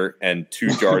beer and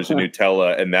 2 jars of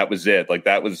Nutella, and that was it. Like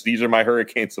these are my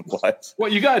hurricane supplies.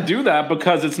 Well, you got to do that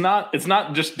because it's not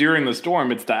just during the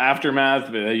storm. It's the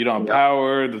aftermath. You don't have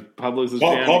power. The Publix is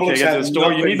jammed. You can't get to the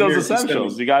store. You need those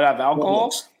essentials. You got to have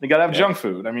alcohol. You got to have junk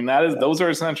food. I mean, those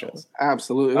are essentials.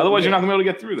 Absolutely. Otherwise, you're not going to be able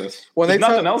to get through this. When There's they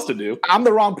tell- nothing else to do. I'm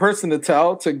the wrong person to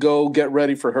tell to go get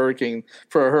ready for a hurricane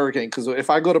because if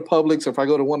I go to Publix or if I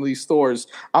go to one of these stores,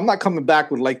 I'm not coming back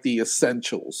with like the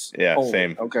essentials. Yeah, only,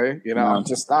 same. Okay, I'm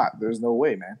just not. There's no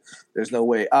way, man. There's no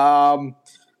way.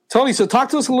 Tony, so talk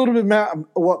to us a little bit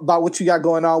about what you got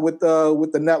going on with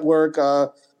the network.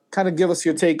 Kind of give us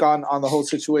your take on the whole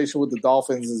situation with the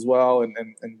Dolphins as well, and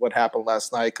what happened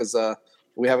last night because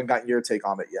we haven't gotten your take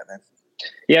on it yet, man.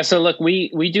 Yeah, so look,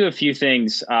 we do a few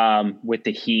things with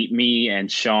the Heat. Me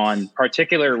and Sean, in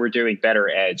particular, we're doing Better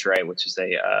Edge, right, which is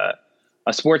a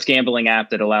sports gambling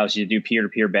app that allows you to do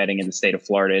peer-to-peer betting in the state of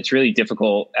Florida. It's really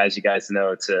difficult, as you guys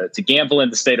know, to gamble in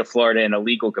the state of Florida in a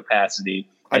legal capacity.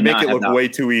 I make it look way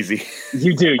too easy.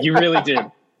 You do, you really do.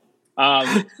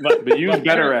 But use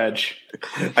Better Edge.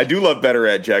 I do love Better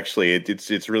Edge. Actually,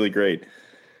 it's really great.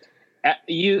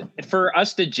 For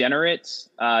us degenerates,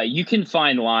 you can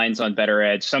find lines on Better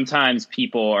Edge. Sometimes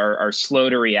people are slow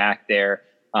to react there.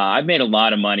 I've made a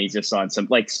lot of money just on some,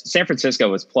 like San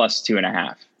Francisco was plus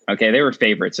 2.5. Okay, they were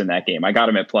favorites in that game. I got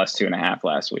them at plus 2.5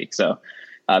 last week. So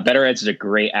Better Edge is a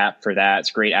great app for that. It's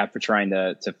a great app for trying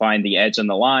to find the edge on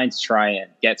the lines, try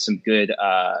and get some good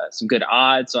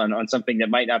odds on something that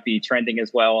might not be trending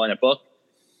as well in a book.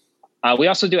 We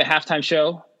also do a halftime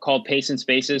show called Pace and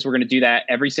Spaces. We're going to do that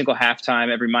every single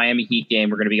halftime, every Miami Heat game.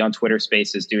 We're going to be on Twitter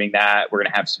Spaces doing that. We're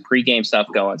going to have some pregame stuff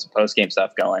going, some postgame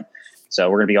stuff going.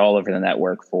 So we're going to be all over the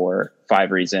network for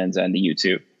 5 Reasons and the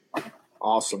YouTube.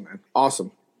 Awesome, man.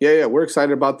 Awesome. Yeah, we're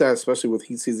excited about that, especially with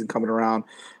heat season coming around.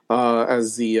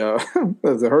 As the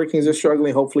Hurricanes are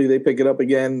struggling, hopefully they pick it up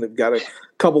again. They've got a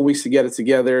couple weeks to get it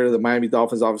together. The Miami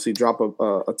Dolphins obviously drop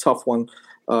a tough one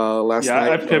last night.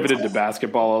 Yeah, I pivoted to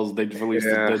basketball as they released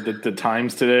the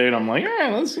times today, and I'm like,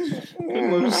 let's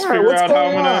figure out how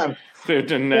I'm gonna.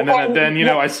 And then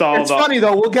I saw. It's funny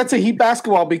though. We'll get to Heat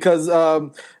basketball because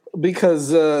there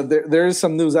is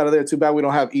some news out of there. Too bad we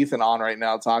don't have Ethan on right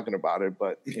now talking about it,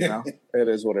 but it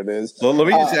is what it is. Well, let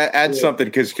me just add something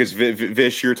because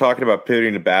Vish, you're talking about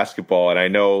pivoting to basketball, and I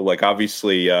know like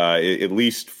obviously at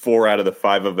least 4 out of the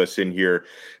 5 of us in here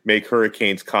make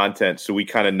Hurricanes content, so we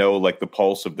kind of know like the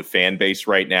pulse of the fan base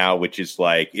right now, which is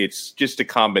like it's just a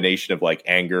combination of like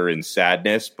anger and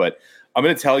sadness. But I'm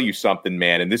going to tell you something,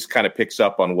 man, and this kind of picks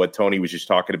up on what Tony was just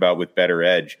talking about with Better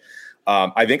Edge.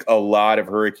 I think a lot of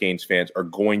Hurricanes fans are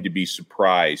going to be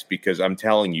surprised because I'm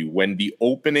telling you, when the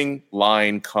opening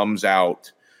line comes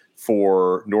out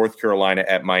for North Carolina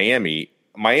at Miami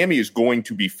is going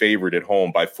to be favored at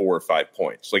home by 4 or 5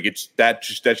 points. Like that's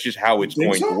just how it's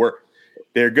going to work.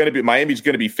 Miami's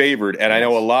going to be favored, and I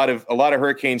know a lot of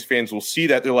Hurricanes fans will see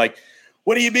that. They're like,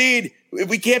 "What do you mean? If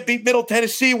we can't beat Middle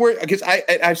Tennessee?" Because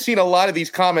I've seen a lot of these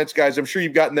comments, guys. I'm sure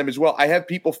you've gotten them as well. I have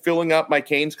people filling up my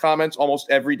Canes comments almost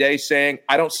every day saying,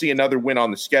 I don't see another win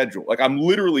on the schedule. Like, I'm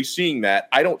literally seeing that.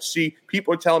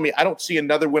 People are telling me I don't see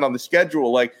another win on the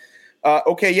schedule. Like,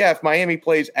 okay, yeah, if Miami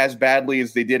plays as badly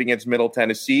as they did against Middle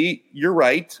Tennessee, you're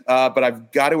right. But I've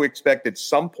got to expect at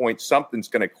some point something's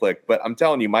going to click. But I'm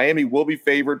telling you, Miami will be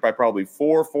favored by probably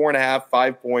 4, 4.5,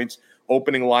 5 points.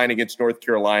 Opening line against North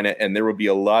Carolina, and there will be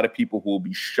a lot of people who will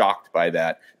be shocked by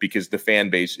that because the fan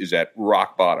base is at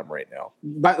rock bottom right now.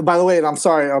 By the way, and I'm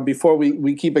sorry, before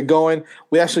we keep it going,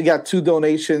 we actually got 2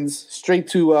 donations straight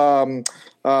to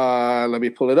let me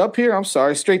pull it up here. I'm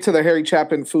sorry, straight to the Harry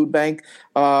Chapin Food Bank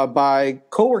by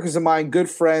coworkers of mine, good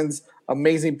friends,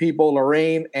 amazing people,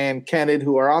 Lorraine and Kenneth,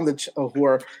 who are who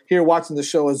are here watching the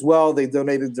show as well. They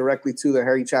donated directly to the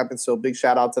Harry Chapin, so big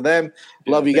shout out to them.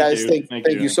 Love you guys. Thank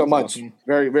you so much. Awesome.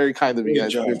 Very, very kind of you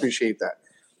guys. We appreciate that.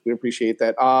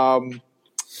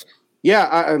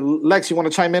 Lex, you want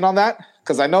to chime in on that?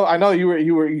 Because I know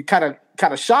you were kind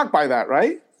of shocked by that,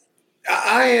 right?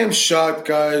 I am shocked,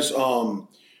 guys.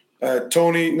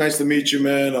 Tony, nice to meet you,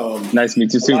 man. Nice to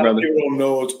meet you too, brother. People don't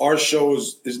know our show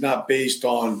is not based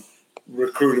on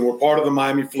recruiting. We're part of the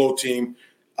Miami Flow team.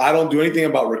 I don't do anything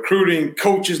about recruiting,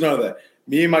 coaches, none of that.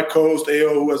 Me and my co-host,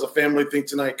 AO, who has a family thing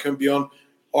tonight, couldn't be on.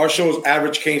 Our show is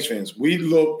Average Canes Fans. We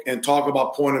look and talk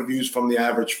about point of views from the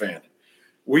average fan.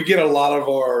 We get a lot of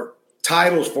our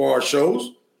titles for our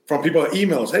shows from people that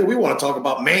email us. Hey, we want to talk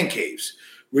about man caves.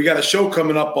 We got a show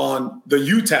coming up on the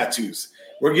U tattoos.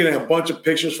 We're getting a bunch of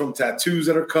pictures from tattoos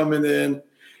that are coming in.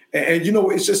 And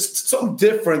it's just something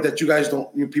different that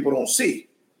people don't see.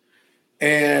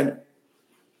 And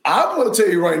I'm going to tell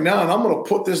you right now, and I'm going to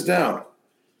put this down.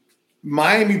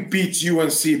 Miami beats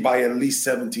UNC by at least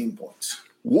 17 points.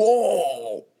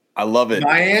 Whoa. I love it.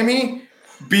 Miami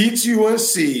beats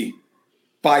UNC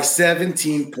by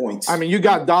 17 points. I mean, you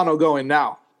got Dono going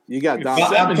now. And that's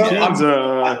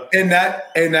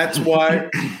why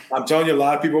I'm telling you, a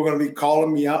lot of people are going to be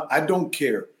calling me out. I don't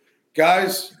care.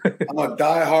 Guys, I'm a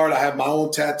diehard. I have my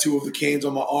own tattoo of the Canes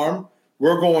on my arm.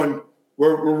 We're running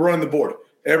the board.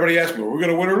 Everybody asks me, we're going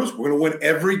to win or lose? We're going to win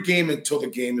every game until the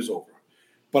game is over.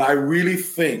 But I really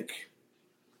think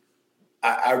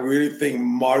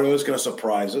Mario is going to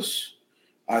surprise us.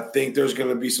 I think there's going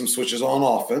to be some switches on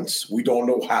offense. We don't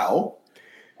know how.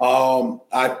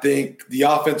 I think the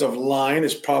offensive line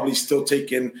is probably still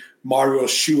taking Mario's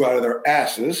shoe out of their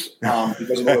asses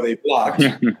because of the way they blocked.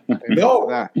 No,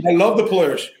 I love the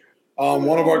players.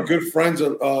 One of our good friends,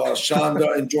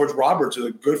 Shonda and George Roberts,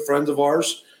 are good friends of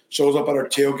ours, shows up at our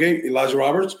tailgate, Elijah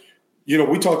Roberts.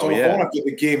 We talked on the phone after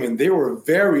the game, and they were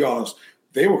very honest.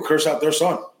 They will curse out their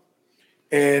son.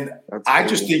 And I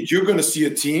just think you're going to see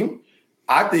a team.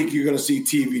 I think you're going to see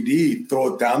TVD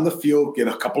throw it down the field, get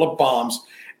a couple of bombs,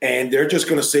 and they're just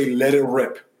going to say, let it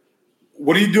rip.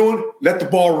 What are you doing? Let the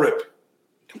ball rip.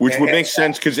 Which would make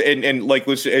sense because, and like,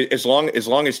 listen, as long as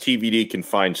TVD can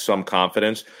find some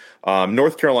confidence,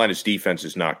 North Carolina's defense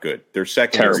is not good. Their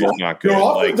secondary is not good.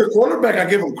 The quarterback, I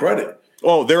give them credit.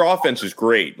 Oh, their offense is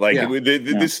great.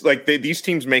 These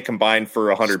teams may combine for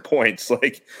 100 points. Have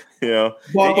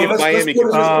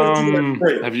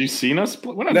you seen us?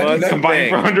 We're not combining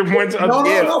for 100 points.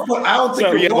 No, but I don't think.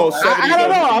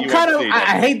 I don't know.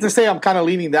 I hate to say I'm kind of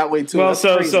leaning that way too. Well,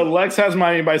 so Lex has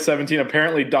Miami by 17.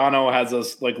 Apparently, Dono has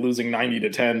us losing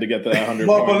 90-10 to get to that 100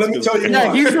 points. But let me tell you,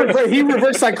 he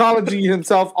reverse psychology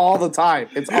himself all the time.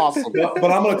 It's awesome.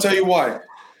 But I'm going to tell you why.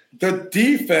 The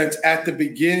defense at the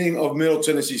beginning of Middle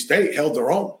Tennessee State held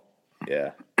their own.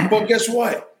 Yeah. But guess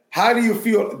what? How do you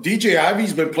feel? DJ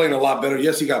Ivy's been playing a lot better.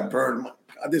 Yes, he got burned.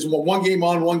 There's one game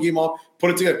on, one game off.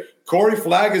 Put it together. Corey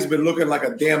Flagg has been looking like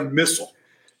a damn missile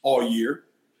all year.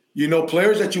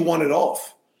 Players that you wanted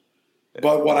off.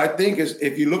 But what I think is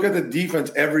if you look at the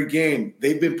defense every game,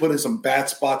 they've been put in some bad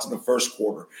spots in the first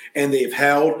quarter. And they've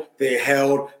held.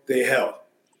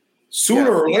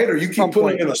 Sooner or later, you keep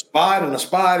putting in a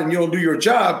spot and you don't do your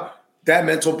job, that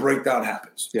mental breakdown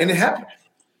happens. Yeah. And it happened.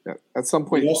 Yeah. At some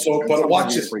point. But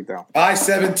watch this. By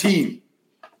 17.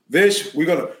 Vish, we're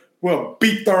gonna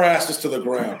beat their asses to the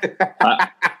ground.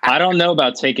 I don't know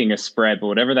about taking a spread, but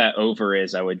whatever that over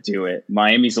is, I would do it.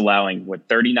 Miami's allowing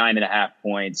 39.5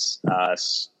 points.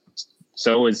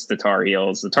 So is the Tar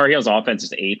Heels. The Tar Heels offense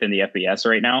is 8th in the FBS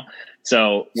right now.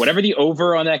 So whatever the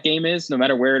over on that game is, no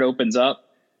matter where it opens up,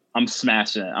 I'm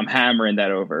smashing it. I'm hammering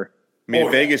that over. I mean,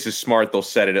 if Vegas is smart, they'll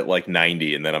set it at like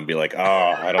 90, and then I'll be like,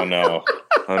 I don't know.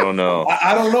 I don't know,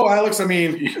 Alex. I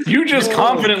mean, you just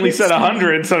confidently said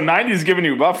 100, so 90 is giving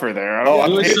you a buffer there.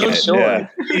 I'm so sure. Yeah.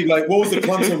 Like, what was the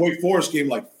Clemson Wake Forest game?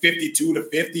 Like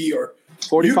 52-50 or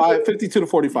 45,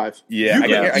 52-45.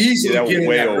 Yeah, I easily that get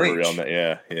way in that over range. on that.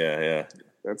 Yeah.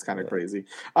 That's kind of crazy.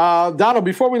 Donald,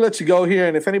 before we let you go here,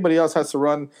 and if anybody else has to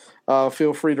run,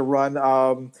 feel free to run.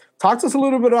 Talk to us a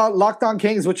little bit about Locked On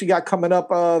Canes, what you got coming up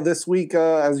this week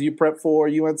as you prep for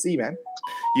UNC, man.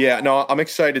 Yeah, no, I'm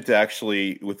excited to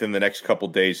actually, within the next couple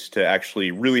of days, to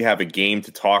actually really have a game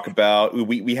to talk about.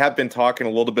 We have been talking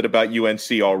a little bit about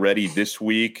UNC already this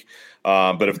week.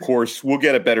 But of course, we'll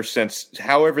get a better sense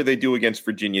however they do against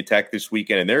Virginia Tech this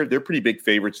weekend. And they're pretty big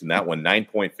favorites in that one,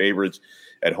 9-point favorites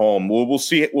at home. We'll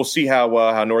see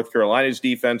how North Carolina's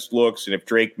defense looks, and if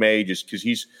Drake May, just because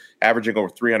he's averaging over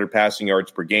 300 passing yards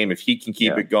per game, if he can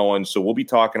keep it going. So we'll be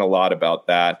talking a lot about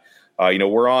that.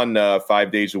 We're on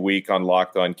 5 days a week on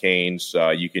Locked On Canes.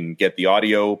 You can get the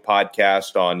audio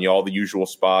podcast on all the usual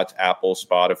spots, Apple,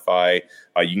 Spotify.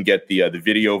 You can get the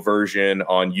video version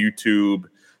on YouTube.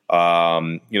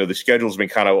 The schedule's been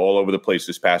kind of all over the place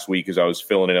this past week as I was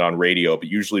filling it on radio, but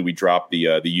usually we drop the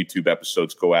YouTube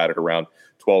episodes, go at it around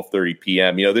 12:30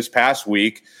 p.m. This past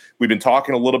week, we've been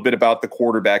talking a little bit about the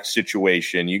quarterback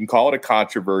situation. You can call it a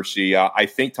controversy. I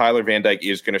think Tyler Van Dyke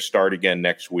is going to start again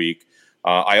next week.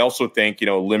 I also think,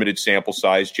 limited sample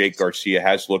size, Jake Garcia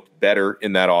has looked better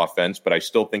in that offense, but I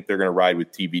still think they're going to ride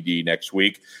with TBD next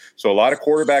week. So a lot of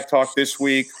quarterback talk this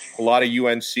week, a lot of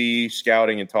UNC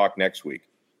scouting and talk next week.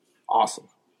 Awesome.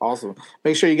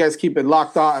 Make sure you guys keep it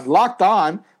locked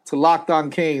on to Locked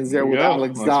On Canes there with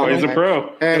Alex Donald. He's a pro.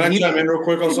 And can I chime in real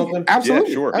quick on something? Absolutely.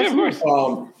 Yeah, sure. Absolutely. Yeah, of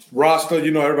course. Rasta,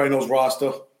 everybody knows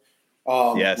Rasta.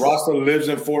 Yes. Rasta lives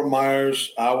in Fort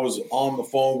Myers. I was on the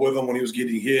phone with him when he was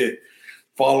getting hit,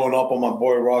 following up on my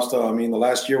boy Rasta. I mean, the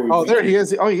last year there he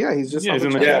is. Oh, yeah, he's just in the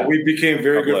chat. Yeah, we became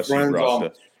very good friends.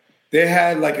 Rasta. They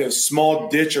had like a small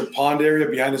ditch or pond area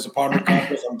behind his apartment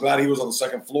complex. I'm glad he was on the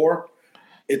second floor.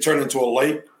 It turned into a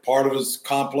lake. Part of his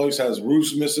complex has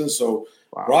roofs missing. So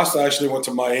Rasta actually went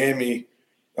to Miami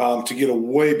to get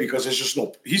away because it's just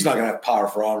he's not going to have power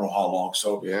for I don't know how long.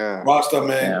 So Rasta,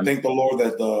 man, thank the Lord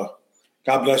that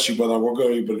God bless you, brother. We're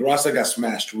good. But Rasta got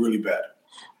smashed really bad.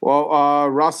 Well,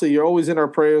 Rasta, you're always in our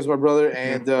prayers, my brother.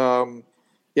 And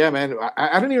man,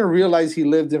 I didn't even realize he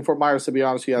lived in Fort Myers, to be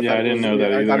honest with you. I didn't know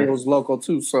that either. I thought he was local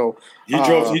too. So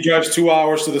he drives 2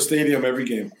 hours to the stadium every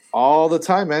game. All the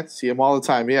time, man. See him all the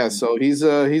time. Yeah. So he's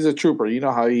a trooper. You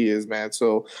know how he is, man.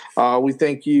 So we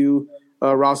thank you,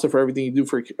 Rasta, for everything you do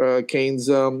for Canes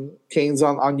on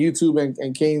YouTube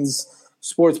and Canes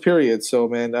Sports. Period. So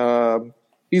man,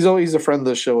 he's always a friend of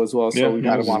the show as well. So we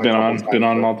got him on. Been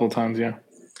on multiple times. Yeah.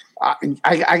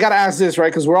 I got to ask this,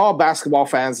 right? Because we're all basketball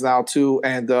fans now too,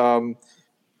 and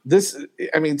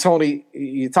Tony,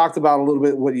 you talked about a little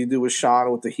bit what you do with Sean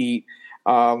with the Heat,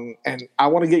 and I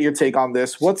want to get your take on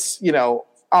this. What's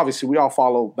obviously we all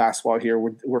follow basketball here.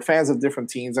 We're fans of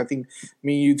different teams. I think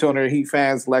me and you, Tony, are Heat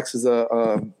fans. Lex is a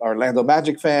Orlando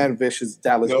Magic fan. Vish is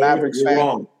Dallas Mavericks fan.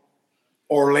 Wrong.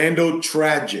 Orlando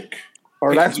Tragic.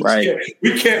 Or that's right.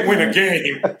 We can't win a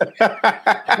game.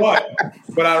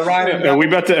 but I ride it. Are we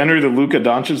about to enter the Luka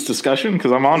Doncic discussion?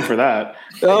 Because I'm on for that.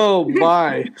 Oh,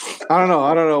 my. I don't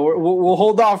know. We'll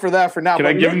hold off for that for now. Can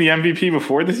I give him the MVP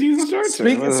before the season starts?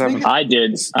 I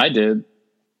did. I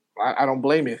don't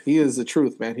blame you. He is the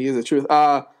truth, man. He is the truth.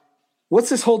 What's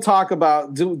this whole talk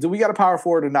about? Do we got a power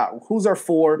forward or not? Who's our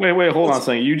forward? Wait, hold on a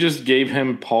second. You just gave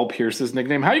him Paul Pierce's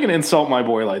nickname. How are you going to insult my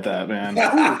boy like that,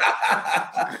 man?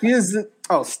 He is.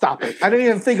 Stop it! I didn't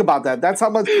even think about that. That's how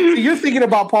much you're thinking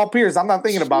about Paul Pierce. I'm not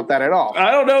thinking about that at all. I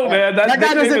don't know, man. That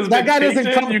guy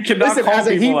doesn't come. You cannot listen, call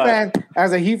people that.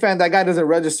 As a Heat fan, that guy doesn't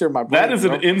register my brain. That is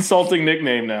an insulting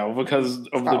nickname now because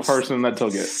of the person that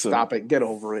took it. So. Stop it! Get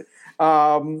over it.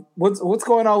 What's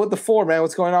going on with the four, man?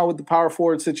 What's going on with the power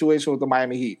forward situation with the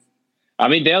Miami Heat? I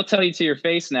mean, they'll tell you to your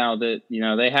face now that,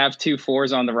 they have 2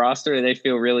 4s on the roster that they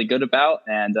feel really good about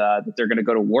and that they're going to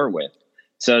go to war with.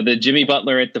 So the Jimmy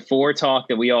Butler at the 4 talk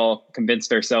that we all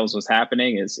convinced ourselves was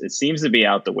happening it seems to be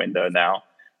out the window now.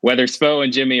 Whether Spo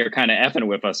and Jimmy are kind of effing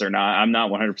with us or not, I'm not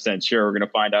 100% sure. We're going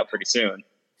to find out pretty soon.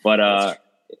 But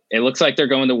it looks like they're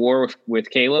going to war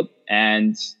with Caleb.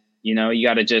 And, you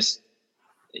got to just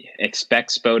expect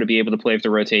Spo to be able to play with the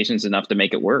rotations enough to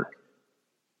make it work.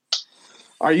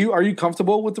 Are you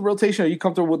comfortable with the rotation? Are you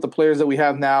comfortable with the players that we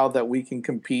have now that we can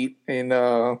compete in?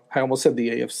 I almost said the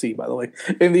AFC, by the way,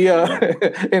 in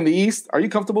the in the East. Are you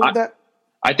comfortable with that?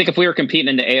 I think if we were competing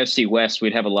in the AFC West,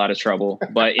 we'd have a lot of trouble.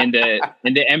 But in the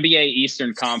NBA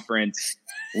Eastern Conference,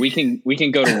 we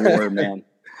can go to war, man.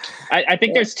 I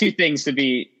think there's 2 things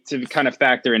to kind of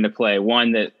factor into play.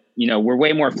 One, that we're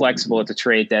way more flexible at the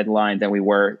trade deadline than we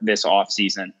were this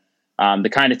offseason. The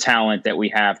kind of talent that we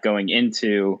have going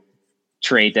into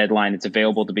trade deadline that's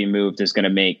available to be moved is going to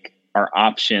make our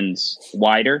options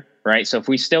wider, right? So if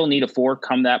we still need a 4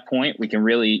 come that point, we can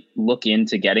really look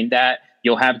into getting that.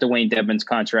 You'll have Dwayne Dedmon's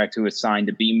contract who is signed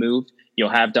to be moved. You'll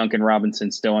have Duncan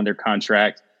Robinson still under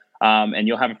contract. And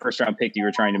you'll have a first-round pick that you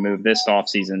were trying to move this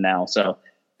offseason now. So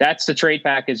that's the trade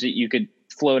package that you could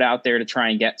float out there to try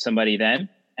and get somebody then.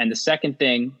 And the second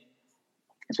thing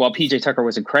is, while PJ Tucker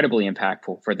was incredibly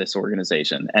impactful for this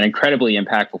organization and incredibly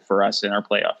impactful for us in our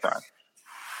playoff run,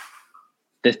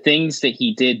 the things that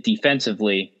he did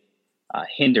defensively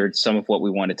hindered some of what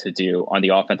we wanted to do on the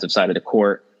offensive side of the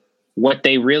court. What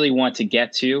they really want to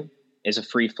get to is a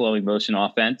free-flowing motion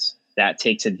offense that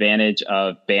takes advantage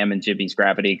of Bam and Jimmy's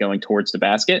gravity going towards the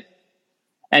basket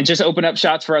and just open up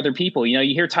shots for other people. You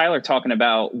hear Tyler talking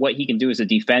about what he can do as a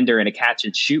defender and a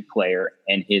catch-and-shoot player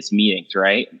in his meetings,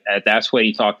 right? That's what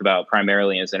he talked about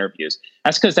primarily in his interviews.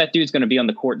 That's because that dude's going to be on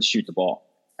the court and shoot the ball.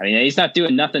 I mean, he's not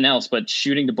doing nothing else but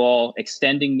shooting the ball,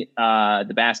 extending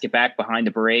the basket back behind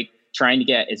the break, trying to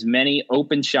get as many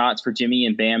open shots for Jimmy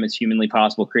and Bam as humanly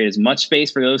possible, create as much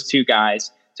space for those 2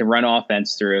 guys to run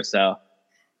offense through. So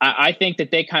I think that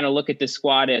they kind of look at this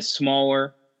squad as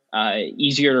smaller,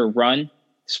 easier to run.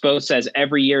 Spo says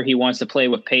every year he wants to play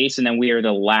with pace, and then we are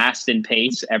the last in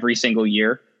pace every single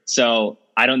year. So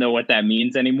I don't know what that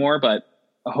means anymore, but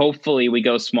hopefully we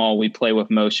go small, we play with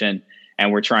motion,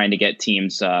 and we're trying to get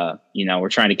teams, we're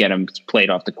trying to get them played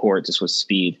off the court just with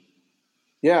speed.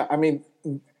 Yeah, I mean,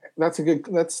 that's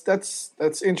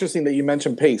interesting that you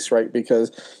mentioned pace, right?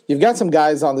 Because you've got some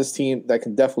guys on this team that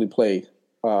can definitely play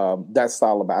that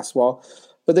style of basketball.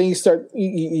 But then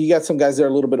you got some guys that are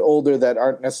a little bit older that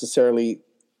aren't necessarily,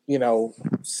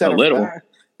 set a little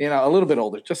bit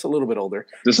older, just a little bit older.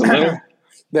 Just a little.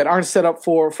 That aren't set up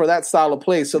for that style of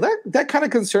play. So that kind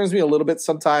of concerns me a little bit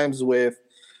sometimes with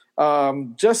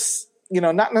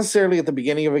not necessarily at the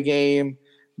beginning of a game,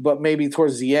 but maybe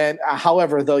towards the end.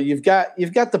 However, though, you've got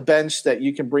the bench that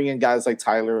you can bring in guys like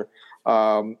Tyler,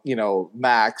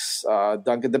 Max,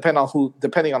 Duncan, depending on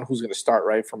who's going to start,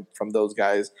 right, from those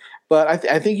guys. But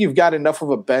I think you've got enough of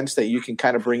a bench that you can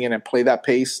kind of bring in and play that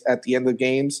pace at the end of the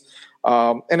games.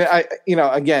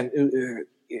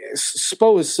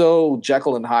 Spo is so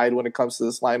Jekyll and Hyde when it comes to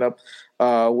this lineup,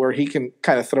 where he can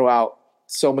kind of throw out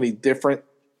so many different,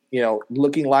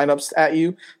 looking lineups at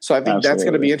you. So I think Absolutely. That's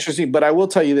going to be interesting. But I will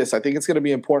tell you this: I think it's going to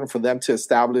be important for them to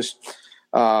establish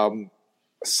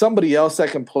somebody else that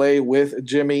can play with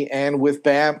Jimmy and with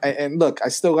Bam. And look, I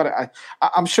still got to.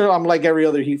 I'm sure I'm like every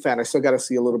other Heat fan. I still got to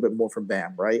see a little bit more from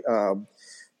Bam, right?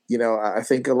 I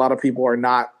think a lot of people are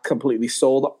not completely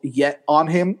sold yet on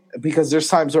him because there's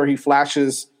times where he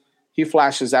flashes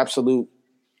absolute,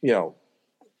 you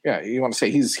want to say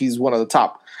he's one of the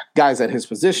top guys at his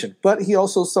position, but he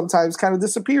also sometimes kind of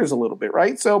disappears a little bit,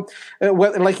 right? So,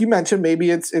 like you mentioned,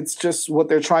 maybe it's just what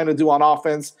they're trying to do on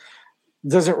offense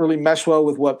doesn't really mesh well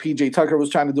with what PJ Tucker was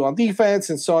trying to do on defense,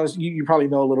 and so on. You probably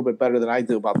know a little bit better than I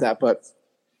do about that, but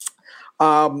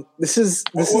this is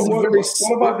what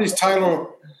about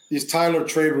these Tyler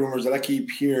trade rumors that I keep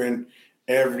hearing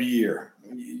every year?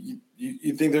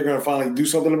 You think they're going to finally do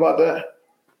something about that?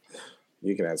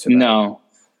 You can answer that. No.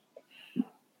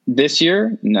 This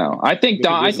year? No. I think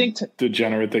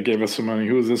degenerate that gave us some money.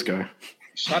 Who is this guy?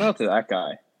 Shout out to that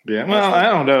guy. Yeah, well, I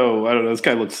don't know. This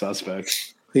guy looks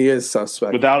suspect. He is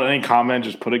suspect. Without any comment,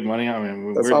 just putting money on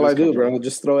him. That's all I do, bro.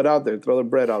 Just throw it out there. Throw the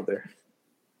bread out there.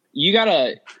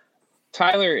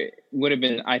 Tyler would have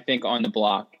been, I think, on the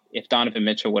block if Donovan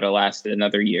Mitchell would have lasted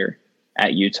another year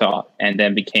at Utah and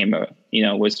then became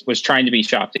was trying to be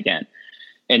shopped again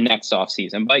in next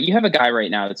offseason. But you have a guy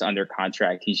right now that's under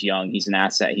contract. He's young. He's an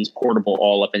asset. He's portable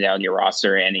all up and down your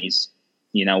roster. And he's,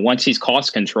 once he's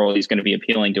cost control, he's going to be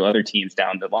appealing to other teams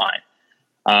down the line.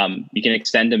 You can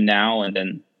extend him now and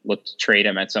then look to trade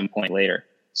him at some point later.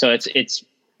 So it's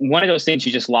one of those things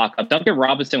you just lock up. Duncan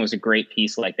Robinson was a great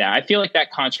piece like that. I feel like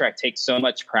that contract takes so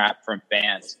much crap from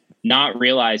fans, not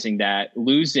realizing that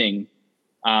losing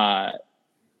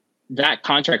that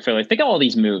contract filler. Think of all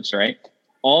these moves, right?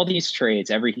 All these trades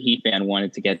every Heat fan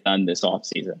wanted to get done this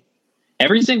offseason.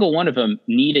 Every single one of them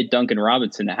needed Duncan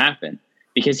Robinson to happen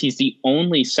because he's the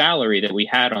only salary that we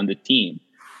had on the team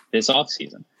this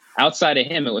offseason. Outside of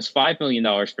him, it was $5 million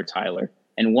for Tyler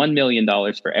and $1 million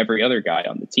for every other guy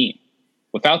on the team.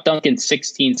 Without Duncan's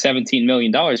 $16, $17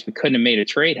 million, we couldn't have made a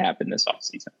trade happen this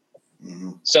offseason.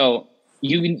 Mm-hmm. So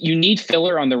you need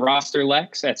filler on the roster,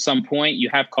 Lex, at some point. You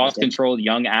have cost-controlled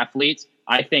young athletes.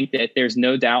 I think that there's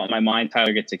no doubt in my mind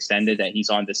Tyler gets extended, that he's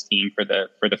on this team for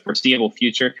the foreseeable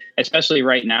future, especially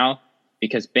right now,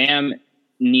 because Bam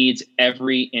needs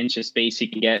every inch of space he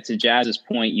can get. To Jazz's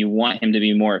point, you want him to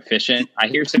be more efficient. I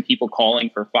hear some people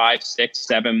calling for 5, 6,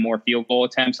 7 more field goal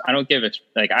attempts. I don't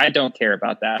I don't care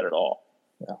about that at all.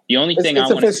 Yeah. The only thing I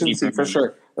want to see from for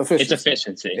sure. It's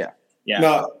efficiency. Yeah.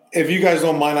 Now, if you guys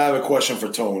don't mind, I have a question for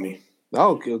Tony.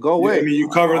 Oh, go away. I mean, you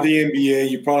cover the NBA.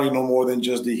 You probably know more than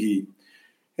just the Heat.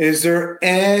 Is there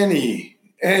any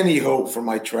hope for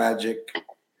my Tragic?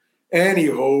 Any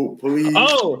hope, please?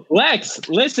 Oh, Lex,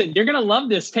 listen, you're going to love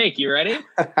this take. You ready?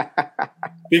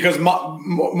 Because Mo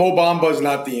Bamba is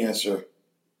not the answer.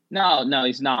 No,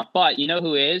 he's not. But you know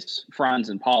who is? Franz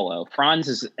and Paulo. Franz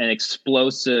is an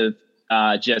explosive,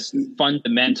 just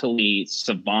fundamentally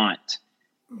savant.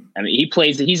 I mean, he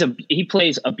plays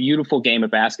a beautiful game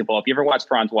of basketball. If you ever watch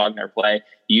Franz Wagner play,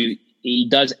 he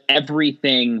does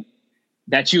everything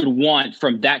that you would want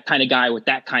from that kind of guy with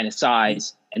that kind of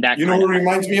size and that. You know what he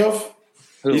reminds me of?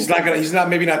 Who? He's not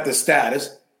maybe not the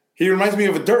status. He reminds me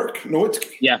of a Dirk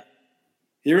Nowitzki. Yeah.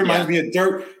 He reminds me of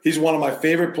Dirk. He's one of my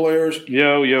favorite players.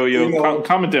 Yo.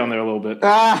 Comment down there a little bit.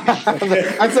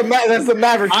 That's the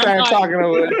Maverick fan talking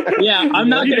over there. Yeah, I'm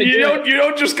not going to do it. You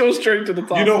don't just go straight to the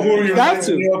top. You know who you reminds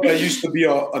me of that used to be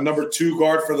a number 2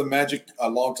 guard for the Magic a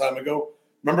long time ago?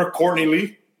 Remember Courtney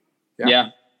Lee? Yeah.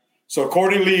 So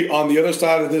Courtney Lee, on the other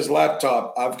side of this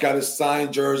laptop, I've got his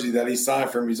signed jersey that he signed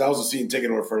for me. I was a season ticket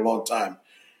holder for a long time.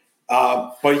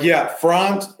 But yeah,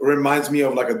 Franz reminds me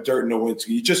of like a Dirk Nowitzki.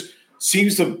 He just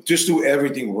seems to just do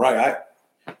everything right.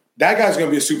 That guy's going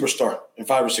to be a superstar in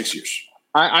 5 or 6 years.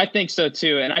 I think so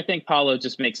too, and I think Paulo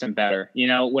just makes him better. You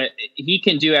know, he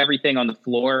can do everything on the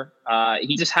floor.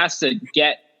 He just has to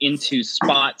get into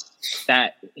spots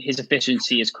that his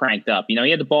efficiency is cranked up. You know, he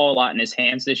had the ball a lot in his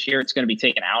hands this year. It's going to be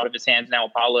taken out of his hands now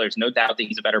with Paulo. There's no doubt that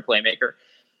he's a better playmaker.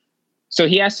 So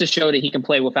he has to show that he can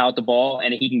play without the ball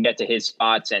and he can get to his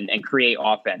spots and create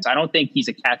offense. I don't think he's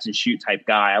a catch and shoot type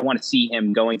guy. I want to see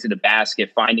him going to the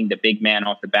basket, finding the big man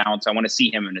off the bounce. I want to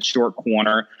see him in a short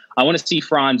corner. I want to see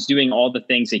Franz doing all the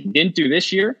things that he didn't do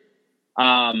this year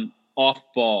off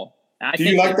ball. Do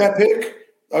you like that pick?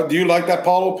 Do you like that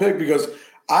Paulo pick? Because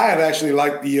I had actually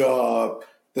liked the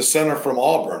center from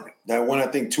Auburn that went, I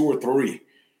think, 2 or 3.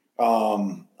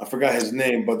 I forgot his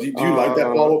name, but do you like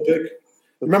that Paulo pick?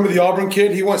 Remember the Auburn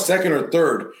kid? He went 2nd or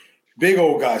 3rd. Big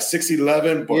old guy,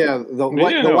 6'11". But the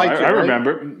white kid. I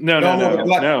remember. No.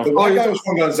 The white guy was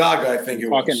from Gonzaga, I think it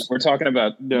was. We're talking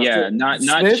about not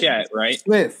Chet, right?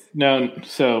 Smith. No.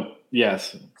 So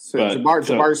yes,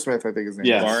 Jabari Smith, I think his name.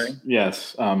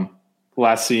 Yes.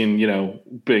 Last seen,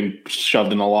 being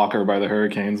shoved in the locker by the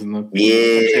Hurricanes in the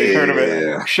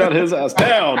tournament. Shut his ass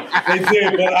down. They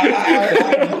did,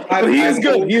 but he is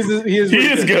good. He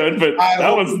is good, but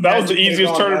that was the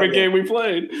easiest tournament game we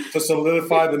played. To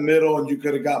solidify the middle, and you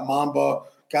could have got Mamba,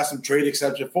 got some trade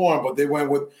exception for him, but they went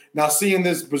with now seeing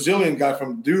this Brazilian guy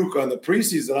from Duke on the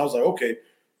preseason. I was like, okay.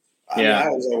 I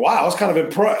was like, wow, I was kind of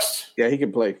impressed. Yeah, he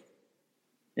can play.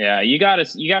 Yeah, you got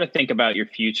to think about your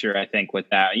future, I think, with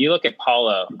that. You look at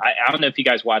Paulo. I don't know if you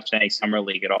guys watched any Summer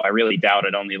League at all. I really doubt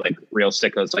it. Only like real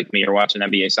sickos like me are watching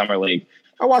NBA Summer League.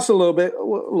 I watched a little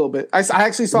bit. I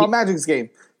actually saw Magic's game,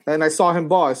 and I saw him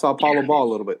ball. I saw Paulo ball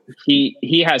a little bit.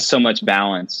 He has so much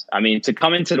balance. I mean, to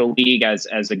come into the league as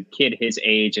a kid his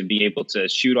age and be able to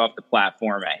shoot off the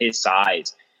platform at his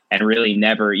size and really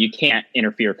you can't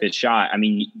interfere with his shot. I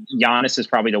mean, Giannis is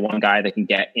probably the one guy that can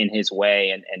get in his way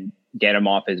and get him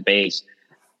off his base.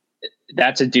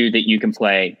 That's a dude that you can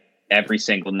play every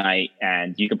single night,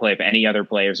 and you can play with any other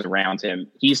players around him.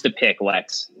 He's the pick,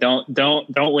 Lex. Don't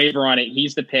waver on it.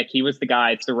 He's the pick. He was the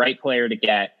guy. It's the right player to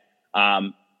get.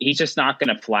 He's just not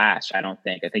going to flash, I don't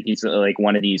think. I think he's like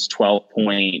one of these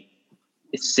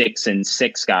 12.6 and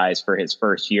 6 guys for his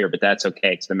first year, but that's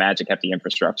okay because the Magic have the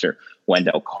infrastructure.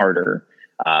 Wendell Carter,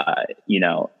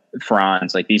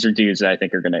 Franz. Like, these are dudes that I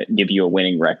think are going to give you a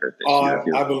winning record this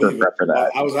year. I believe it. For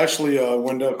that. I was actually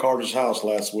Wendell Carter's house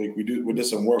last week. We did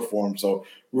some work for him. So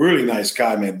really nice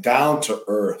guy, man. Down to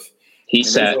earth. He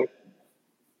said.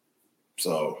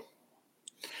 So.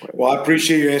 Well, I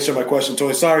appreciate you answering my question,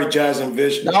 Tony. Sorry, Jazz and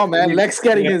Vish. No, man. Lex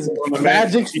getting his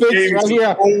magic fix right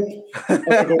here.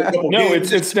 No,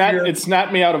 it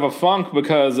snapped me out of a funk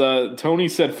because Tony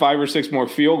said 5 or 6 more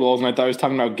field goals, and I thought he was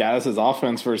talking about Gaddis'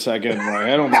 offense for a second. Like,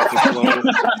 I don't know.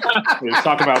 He was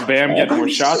talking about Bam getting more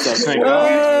shots. I was thinking, for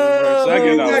a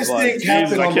second, I was like,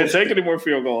 Jesus, I can't take any more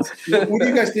field goals. What do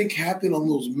you guys think happened on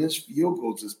those missed field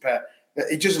goals this past?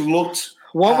 It just looked.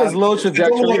 One was low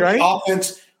trajectory, right?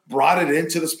 Offense brought it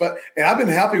into the spot, and I've been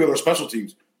happy with our special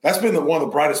teams. That's been one of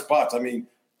the brightest spots. I mean,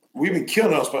 we've been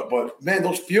killing us, but man,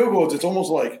 those field goals, it's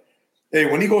almost like, hey,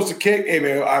 when he goes to kick, hey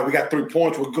man, all right, we got 3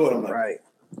 points, we're good. I'm like, right,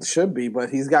 should be, but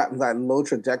he's got that low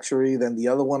trajectory. Then the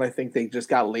other one, I think they just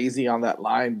got lazy on that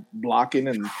line blocking,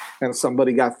 and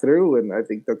somebody got through, and I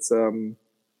think that's it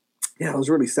was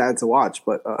really sad to watch,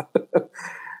 but.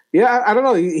 Yeah, I don't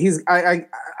know.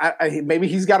 Maybe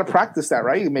he's got to practice that,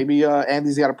 right? Maybe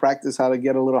Andy's got to practice how to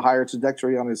get a little higher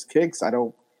trajectory on his kicks.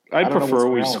 I'd prefer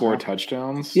we score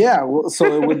touchdowns. Yeah, well, so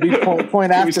it would be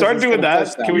point after. We start doing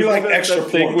that. Can we like extra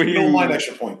points? We don't mind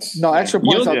extra points. No, extra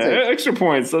points. I'll take. Extra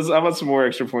points. How about some more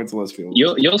extra points in this field?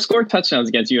 You'll score touchdowns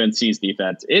against UNC's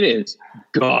defense. It is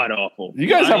god awful. You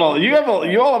guys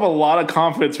you all have a lot of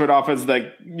confidence for an offense that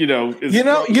is. You know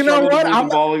what?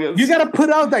 You got to put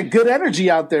out that good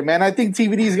energy out there, man. I think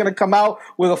TVD is going to come out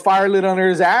with a fire lit under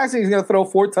his ass, and he's going to throw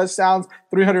 4 touchdowns,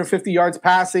 350 yards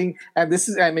passing, and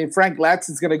Frank Latz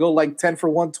is going to go like 10 for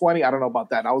 120. I don't know about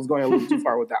that. I was going a little too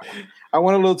far with that one. I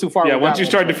went a little too far. Yeah, once you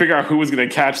started to figure out who was going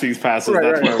to catch these passes,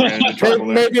 that's where I ran into trouble.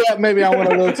 Maybe I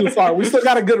went a little too far. We still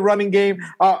got a good running game.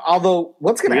 Although,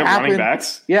 what's going to happen? Running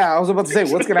backs? Yeah, I was about to say,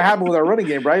 what's going to happen with our running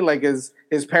game, right? Like, is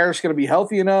Parrish going to be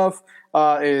healthy enough?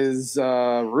 Is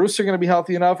Rooster going to be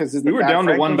healthy enough? We were down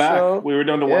to one back. Show? We were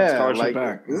down to one scholarship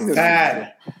back.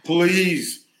 Dad,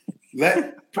 please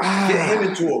get him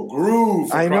into a groove.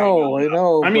 I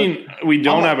know. I mean, we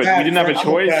didn't have a choice. We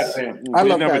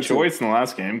didn't have a choice in the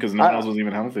last game because no one else was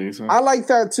even healthy. So. I like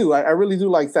that too. I really do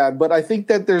like that. But I think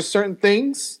that there's certain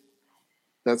things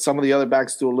that some of the other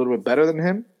backs do a little bit better than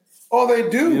him. Oh, they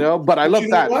do. But I love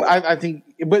that. I think,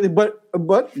 but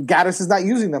Gaddis is not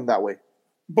using them that way.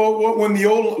 But when we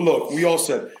all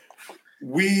said,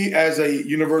 we as a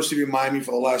University of Miami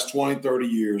for the last 20, 30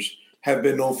 years have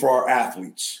been known for our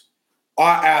athletes.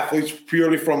 Our athletes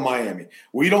purely from Miami.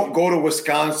 We don't go to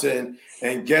Wisconsin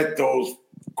and get those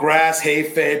grass,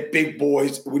 hay-fed big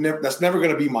boys. That's never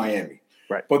going to be Miami.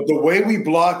 Right. But the way we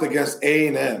blocked against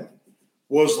A&M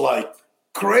was like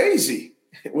crazy.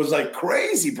 It was like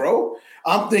crazy, bro.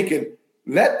 I'm thinking,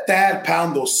 let Thad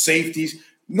pound those safeties.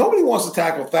 Nobody wants to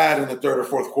tackle Thad in the third or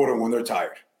fourth quarter when they're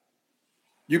tired.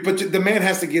 But the man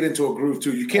has to get into a groove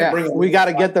too. You can't bring. We got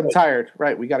to get them tired,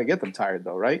 right? We got to get them tired,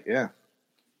 though, right? Yeah,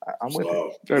 I'm with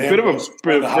you. A bit of a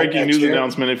breaking news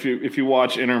announcement. If you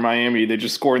watch Inter Miami, they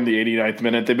just scored in the 89th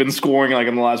minute. They've been scoring like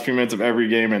in the last few minutes of every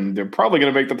game, and they're probably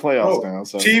going to make the playoffs now.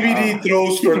 So TBD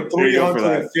throws for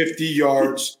 350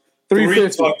 yards.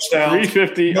 350. 3 touchdowns.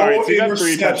 350. No, all right, so you got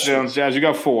 3 touchdowns, Jazz. You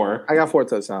got 4. I got 4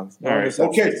 touchdowns. All right.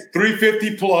 Okay,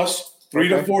 350 plus, 3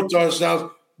 to 4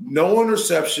 touchdowns, no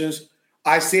interceptions.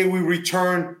 I say we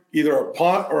return either a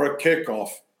punt or a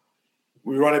kickoff.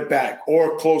 We run it back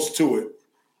or close to it.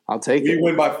 I'll take it.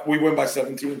 We win by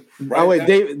 17. Right. Oh wait,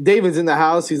 David's in the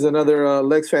house. He's another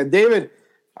Lex fan. David,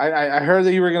 I heard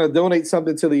that you were going to donate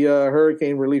something to the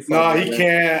hurricane relief fund. No, he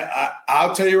can't.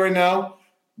 I'll tell you right now.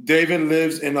 David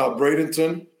lives in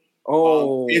Bradenton.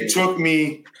 Oh, it took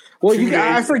me. Well,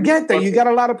 I forget that you got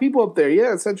a lot of people up there.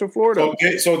 Yeah, Central Florida.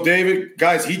 So David,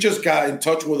 guys, he just got in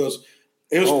touch with us.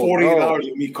 It was 48 hours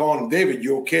of me calling him. David,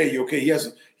 you okay? You okay? He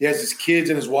has his kids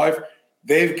and his wife.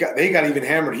 They got even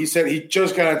hammered. He said he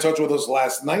just got in touch with us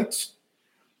last night.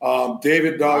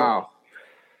 David, dog. Wow.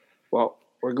 Well,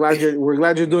 we're glad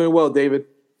you're doing well, David.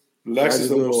 Lex is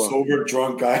the most sober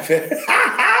drunk guy.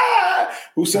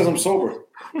 Who says I'm sober?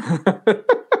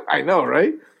 I know,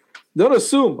 right? Don't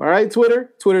assume, all right?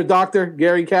 Twitter doctor,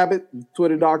 Gary Cabot,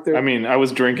 Twitter doctor. I mean, I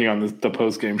was drinking on the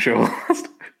post-game show last night.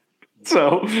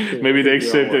 So maybe they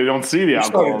don't see the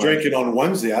alcohol. Started drinking on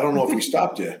Wednesday. I don't know if he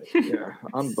stopped yet. Yeah,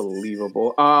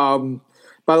 unbelievable.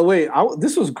 By the way,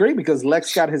 this was great because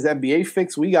Lex got his NBA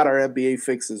fix. We got our NBA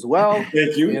fix as well.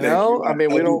 Thank you. I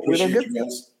mean, we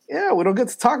don't get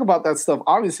to talk about that stuff,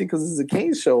 obviously, because this is a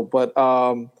Kane show. But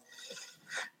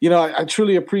I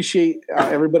truly appreciate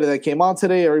everybody that came on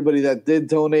today, everybody that did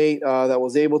donate, that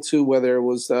was able to, whether it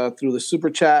was through the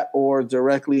super chat or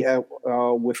directly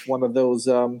with one of those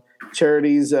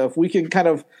charities. If we can kind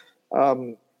of,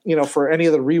 for any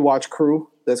of the rewatch crew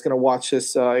that's going to watch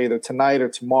this either tonight or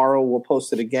tomorrow, we'll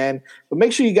post it again. But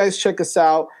make sure you guys check us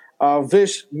out.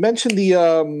 Vish, mention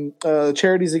the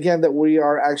charities again that we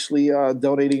are actually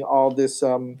donating all this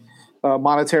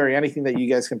monetary, anything that you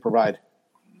guys can provide.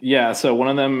 Yeah, so one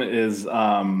of them is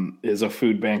a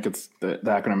food bank. It's the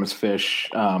acronym is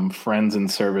FISH, Friends in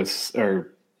Service,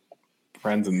 or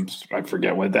Friends and I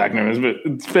forget what the acronym is, but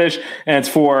it's FISH, and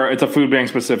it's a food bank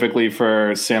specifically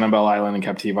for Sanibel Island and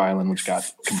Captiva Island, which got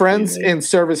Friends in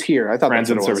Service Here. I thought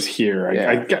Friends in Service Here.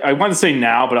 Yeah. I wanted to say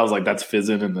now, but I was like, that's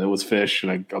Fizzin, and it was FISH,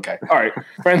 and okay, all right,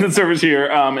 Friends in Service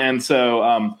Here, and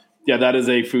so that is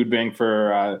a food bank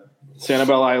for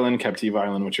Sanibel Island, Captiva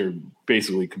Island, which are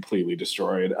basically completely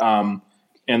destroyed.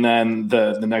 And then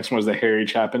the next one is the Harry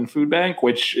Chapin Food Bank,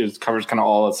 which covers kind of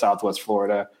all of Southwest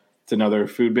Florida. It's another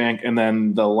food bank. And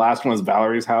then the last one is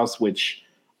Valerie's House, which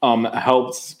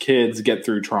helps kids get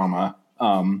through trauma,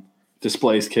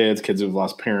 displaced kids who've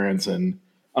lost parents. And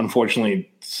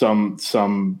unfortunately, some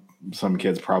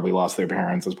kids probably lost their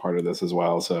parents as part of this as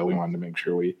well. So we wanted to make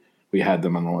sure we had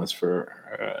them on the list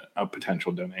for a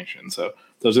potential donation. So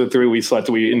those are the three we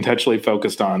selected. We intentionally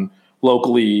focused on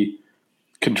locally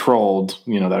controlled,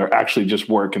 that are actually just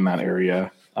work in that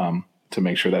area to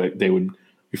make sure that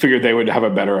we figured they would have a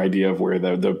better idea of where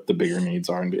the bigger needs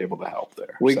are and be able to help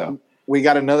there. We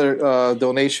got another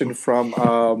donation from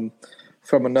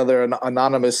another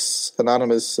anonymous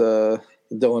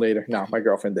donator. No, my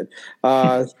girlfriend did.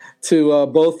 To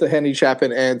both the Henry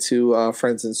Chapin and to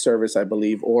Friends in Service, I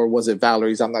believe, or was it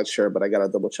Valerie's? I'm not sure, but I got to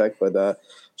double check. But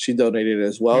she donated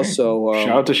as well. So shout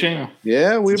out to Shayna.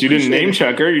 Yeah, you didn't name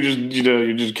check her.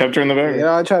 You just kept her in the bag.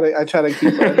 I try to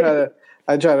keep her.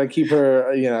 I try to keep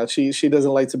her. She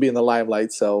doesn't like to be in the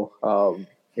limelight. So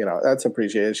that's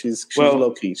appreciated. She's low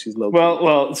key. She's low key.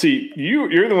 Well. See,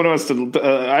 you're the one who has to.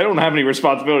 I don't have any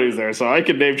responsibilities there, so I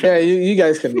can name check. Yeah, you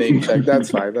guys can name check.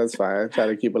 That's fine. That's fine. I try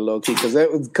to keep it low key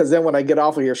because then when I get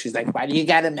off of here, she's like, "Why do you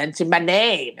got to mention my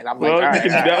name?" And I'm like, "All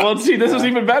right." See, this is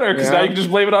even better because now you can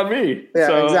just blame it on me. Yeah,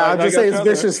 so exactly. I'll just say it's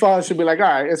Vicious fault. She'll be like, "All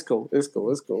right, it's cool.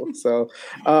 So,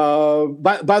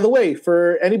 by the way,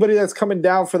 for anybody that's coming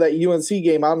down for that UNC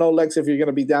game, I don't know, Lex, if you're going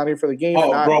to be down here for the game. Oh,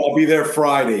 bro, I'll be there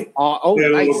Friday.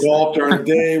 Nice. Golf during the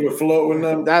day, we're floating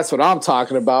them. That's what I'm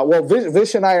talking about. Well,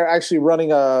 Vish and I are actually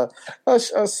running I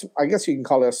guess you can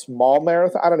call it a small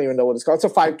marathon. I don't even know what it's called. It's a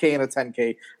 5K and a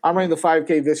 10K. I'm running the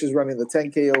 5K. Vish is running the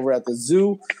 10K over at the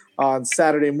zoo on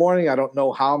Saturday morning. I don't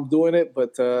know how I'm doing it,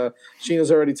 but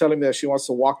Sheena's already telling me that she wants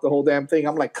to walk the whole damn thing.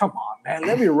 I'm like, come on, man,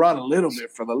 let me run a little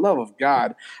bit for the love of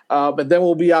God. But then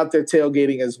we'll be out there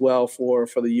tailgating as well for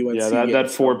the UNC. Yeah, that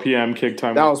 4 p.m. kick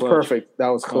time. That was perfect. That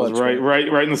was clutch.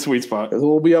 Right in the sweet spot.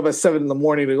 We'll be up at 7 a.m.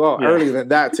 to go earlier than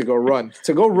that to go run.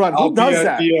 Who does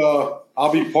that?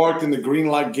 I'll be parked in the green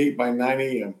light gate by 9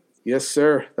 a.m. Yes,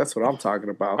 sir. That's what I'm talking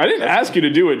about. I didn't ask you to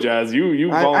do it, Jazz.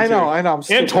 You volunteered. I know.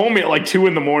 And told me at like 2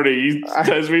 a.m. He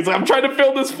says me, he's like, I'm trying to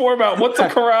fill this form out. What's a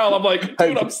corral? I'm like,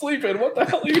 dude, I'm sleeping. What the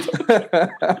hell are you talking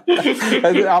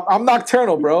about? I'm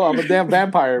nocturnal, bro. I'm a damn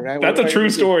vampire, man. That's a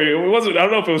true story. It wasn't. I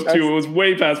don't know if it was 2. It was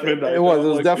way past midnight. It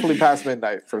was definitely past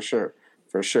midnight for sure.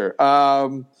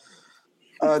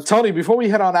 Tony, before we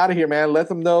head on out of here, man, let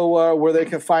them know where they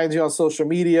can find you on social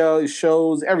media,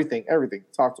 shows, everything.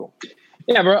 Talk to them.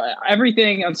 Yeah, bro.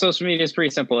 Everything on social media is pretty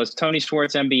simple. It's Tony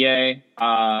Schwartz MBA.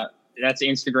 That's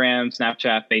Instagram,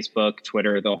 Snapchat, Facebook,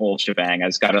 Twitter, the whole shebang. I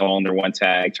just got it all under one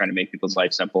tag, trying to make people's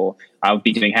life simple. I'll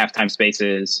be doing halftime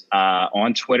spaces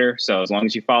on Twitter. So as long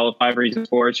as you follow 5 Reasons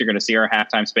Sports, you're going to see our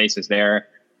halftime spaces there.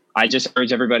 I just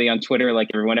urge everybody on Twitter,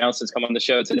 like everyone else that's come on the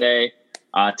show today,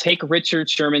 take Richard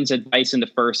Sherman's advice in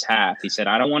the first half. He said,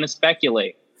 I don't want to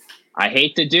speculate. I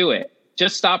hate to do it.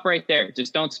 Just stop right there.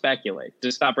 Just don't speculate.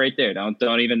 Just stop right there.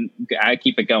 Don't even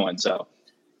keep it going. So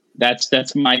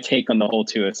that's my take on the whole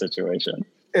Tua situation.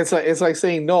 It's like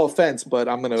saying no offense, but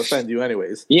I'm going to offend you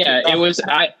anyways. Yeah, it was.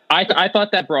 I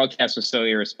thought that broadcast was so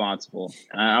irresponsible.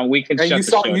 We could. And you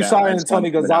saw it in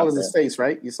Tony Gonzalez's face,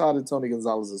 right? You saw it in Tony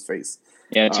Gonzalez's face.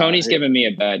 Yeah, Tony's giving me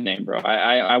a bad name, bro.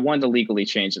 I wanted to legally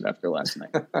change it after last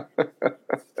night.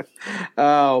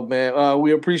 Oh man,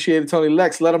 we appreciate it, Tony.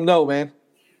 Lex, let them know, man.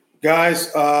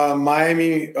 Guys,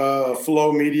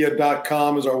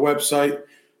 MiamiFlowMedia.com is our website.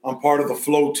 I'm part of the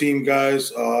Flow team,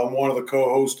 guys. I'm one of the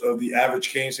co-hosts of the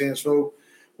Average Canes Fans Show.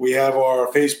 We have our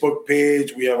Facebook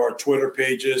page. We have our Twitter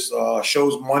pages.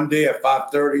 Shows Monday at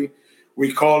 5:30.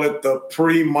 We call it the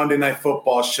pre-Monday Night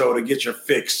Football show to get your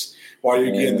fix. while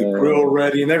you're getting the grill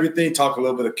ready and everything. Talk a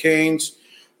little bit of Canes.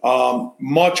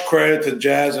 Much credit to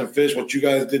Jazz and Fish, what you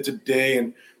guys did today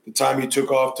and the time you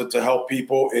took off to help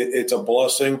people. It's a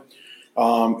blessing.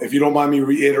 If you don't mind me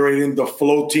reiterating, the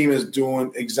Flow team is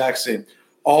doing exact same.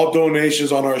 All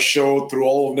donations on our show through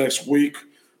all of next week,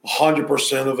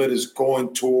 100% of it is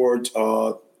going towards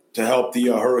to help the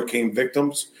hurricane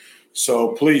victims. So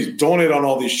please donate on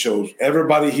all these shows.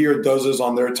 Everybody here does this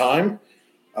on their time.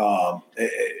 I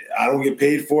don't get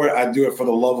paid for it. I do it for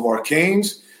the love of our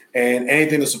Canes and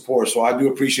anything to support. So I do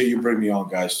appreciate you bringing me on,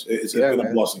 guys. It's been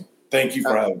a blessing. Thank you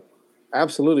for having me.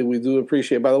 Absolutely, we do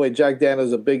appreciate it. By the way, Jack Dan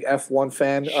is a big F1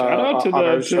 fan. Shout out to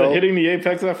the Hitting the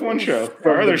Apex F1 show,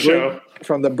 our other show.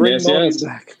 From the Bring Money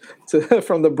back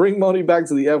from the Bring Money back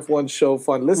to the F1 show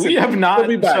fun. Listen, we have not.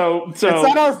 So it's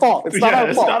not our fault. It's not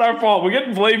our fault. We're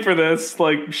getting blamed for this.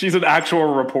 Like, she's an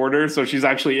actual reporter, so she's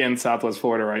actually in Southwest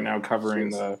Florida right now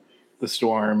covering the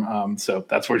storm. So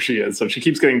that's where she is. So she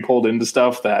keeps getting pulled into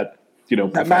stuff that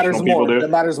that matters more. That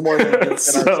matters more than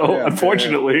so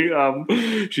unfortunately,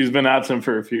 she's been absent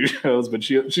for a few shows, but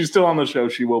she's still on the show.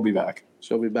 She will be back.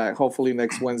 She'll be back. Hopefully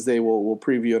next Wednesday we'll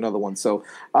preview another one. So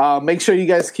make sure you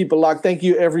guys keep it locked. Thank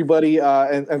you everybody.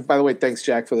 And by the way, thanks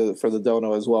Jack for the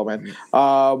dono as well,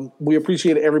 man. We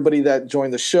appreciate everybody that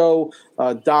joined the show.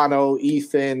 Dono,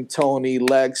 Ethan, Tony,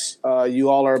 Lex, you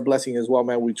all are a blessing as well,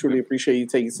 man. We truly appreciate you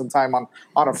taking some time on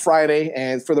a Friday.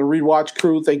 And for the Rewatch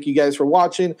crew, thank you guys for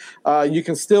watching. You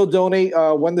can still donate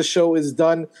when the show is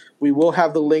done. We will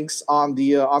have the links on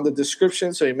the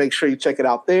description, so you make sure you check it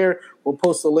out there. We'll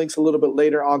post the links a little bit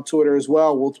later on Twitter as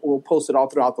well. We'll post it all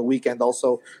throughout the weekend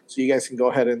also, so you guys can go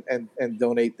ahead and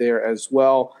donate there as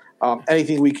well.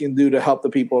 Anything we can do to help the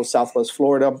people of Southwest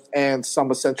Florida and some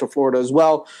of Central Florida as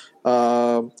well.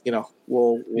 We'll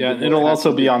it'll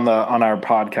also be on our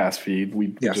podcast feed.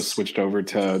 We just switched over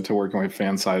to working with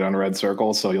Fanside on Red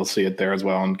Circle, so you'll see it there as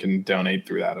well and can donate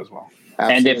through that as well.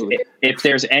 Absolutely. And if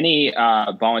there's any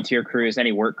volunteer crews,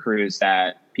 any work crews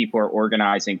that people are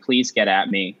organizing, please get at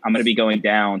me. I'm going to be going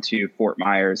down to Fort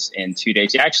Myers in 2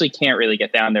 days. You actually can't really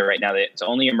get down there right now. It's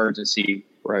only emergency.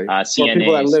 Right. CNA,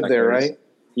 people that live there, right?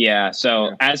 Yeah.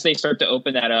 So as they start to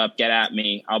open that up, get at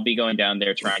me. I'll be going down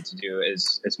there trying to do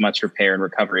as much repair and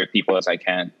recovery of people as I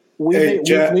can. We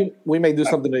may do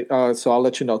something. So I'll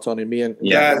let you know, Tony. Me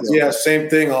and same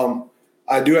thing.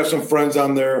 I do have some friends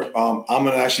down there. I'm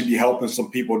going to actually be helping some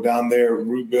people down there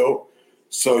rebuild.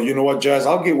 So you know what, Jazz?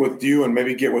 I'll get with you and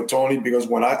maybe get with Tony, because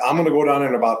when I'm going to go down there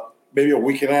in about maybe a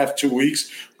week and a half, 2 weeks,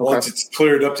 once it's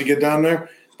cleared up to get down there.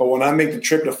 But when I make the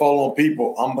trip to follow on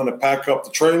people, I'm going to pack up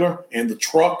the trailer and the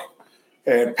truck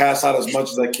and pass out as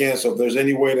much as I can. So if there's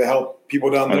any way to help people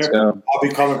down there, I'll be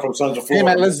coming from Central Florida.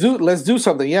 Hey man, let's do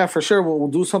something. Yeah, for sure. We'll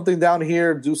do something down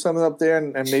here, do something up there,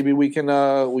 and maybe we can.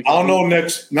 I'll know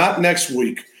not next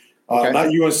week, not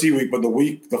UNC week, but the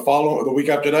week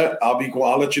after that,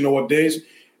 I'll let you know what days,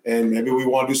 and maybe we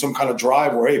want to do some kind of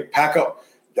drive where pack up.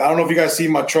 I don't know if you guys see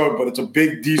my truck, but it's a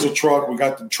big diesel truck. We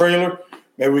got the trailer.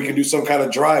 Maybe we can do some kind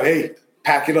of drive. Hey,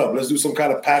 pack it up. Let's do some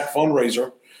kind of pack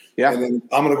fundraiser. Yeah. And then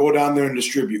I'm going to go down there and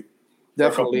distribute.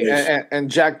 Definitely.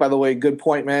 And Jack, by the way, good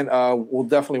point, man. We'll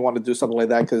definitely want to do something like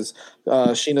that because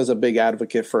Sheena's a big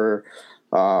advocate for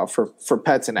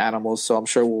pets and animals. So I'm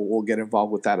sure we'll get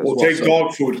involved with that as well. We'll take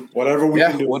dog food, whatever we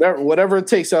can do. Whatever it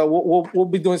takes. We'll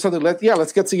be doing something.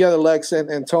 Let's get together, Lex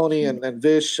and Tony and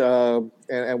Vish, and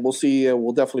we'll see.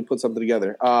 We'll definitely put something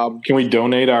together. Can we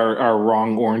donate our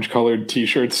wrong orange colored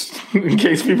T-shirts in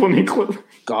case people need clothes?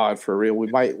 God, for real, we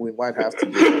might have to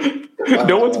do it.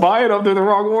 No one's buying them. They're the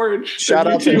wrong orange. Shout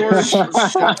out to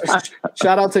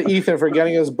Ethan for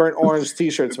getting us burnt orange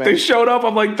T-shirts, man. They showed up.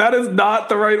 I'm like, that is not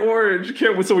the right orange.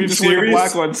 So we just wear the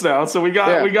black ones now. So we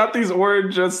got these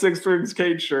orange Six Strings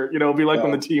Cage shirt. It'll be like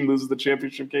when the team loses the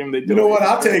championship game. You know what?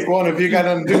 I'll take one if you got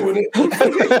nothing to do with it.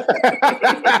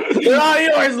 They're all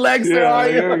yours, Lex. They're all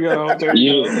yours. There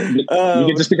you go. You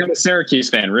can just become a Syracuse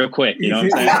fan real quick. You know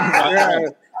what I'm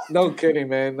saying? No kidding,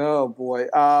 man. Oh, boy.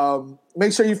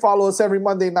 Make sure you follow us every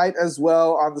Monday night as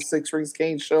well on the Six Rings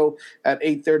Cane Show at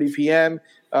 8:30 p.m.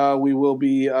 We will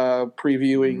be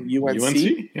previewing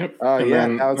UNC. Yep.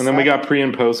 And then we got pre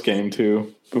and post game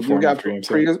too. We got pre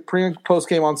and post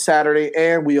game on Saturday,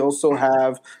 and we also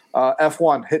have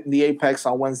F1 hitting the Apex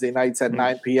on Wednesday nights at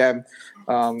 9 p.m.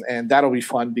 And that'll be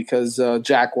fun because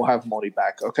Jack will have Moni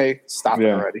back. Okay, stop it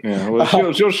already. Yeah,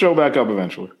 well, she'll show back up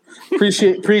eventually.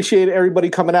 Appreciate everybody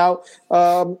coming out.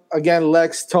 Again,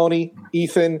 Lex, Tony,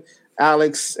 Ethan,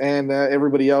 Alex, and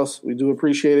everybody else. We do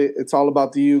appreciate it. It's all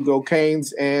about the U. Go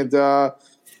Canes, and we'll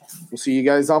see you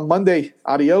guys on Monday.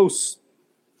 Adios.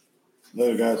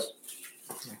 Later, guys.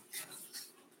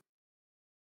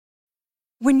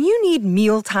 When you need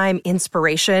mealtime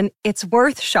inspiration, it's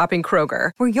worth shopping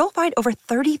Kroger, where you'll find over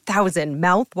 30,000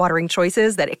 mouth-watering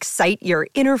choices that excite your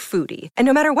inner foodie. And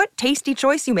no matter what tasty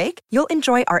choice you make, you'll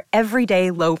enjoy our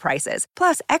everyday low prices,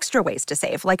 plus extra ways to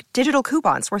save, like digital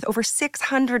coupons worth over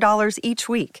 $600 each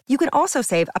week. You can also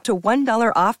save up to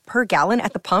 $1 off per gallon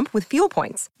at the pump with fuel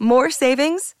points. More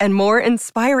savings and more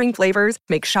inspiring flavors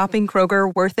make shopping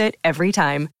Kroger worth it every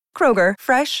time. Kroger,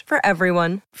 fresh for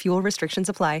everyone. Fuel restrictions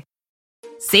apply.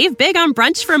 Save big on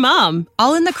brunch for mom,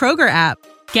 all in the Kroger app.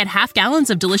 Get half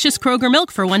gallons of delicious Kroger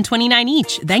milk for $1.29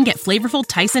 each. Then get flavorful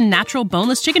Tyson natural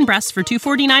boneless chicken breasts for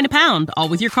 $2.49 a pound, all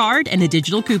with your card and a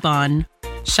digital coupon.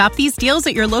 Shop these deals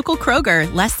at your local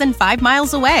Kroger, less than 5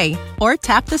 miles away. Or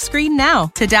tap the screen now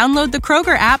to download the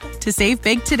Kroger app to save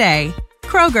big today.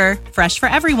 Kroger, fresh for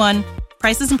everyone.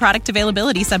 Prices and product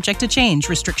availability subject to change.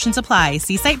 Restrictions apply.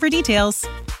 See site for details.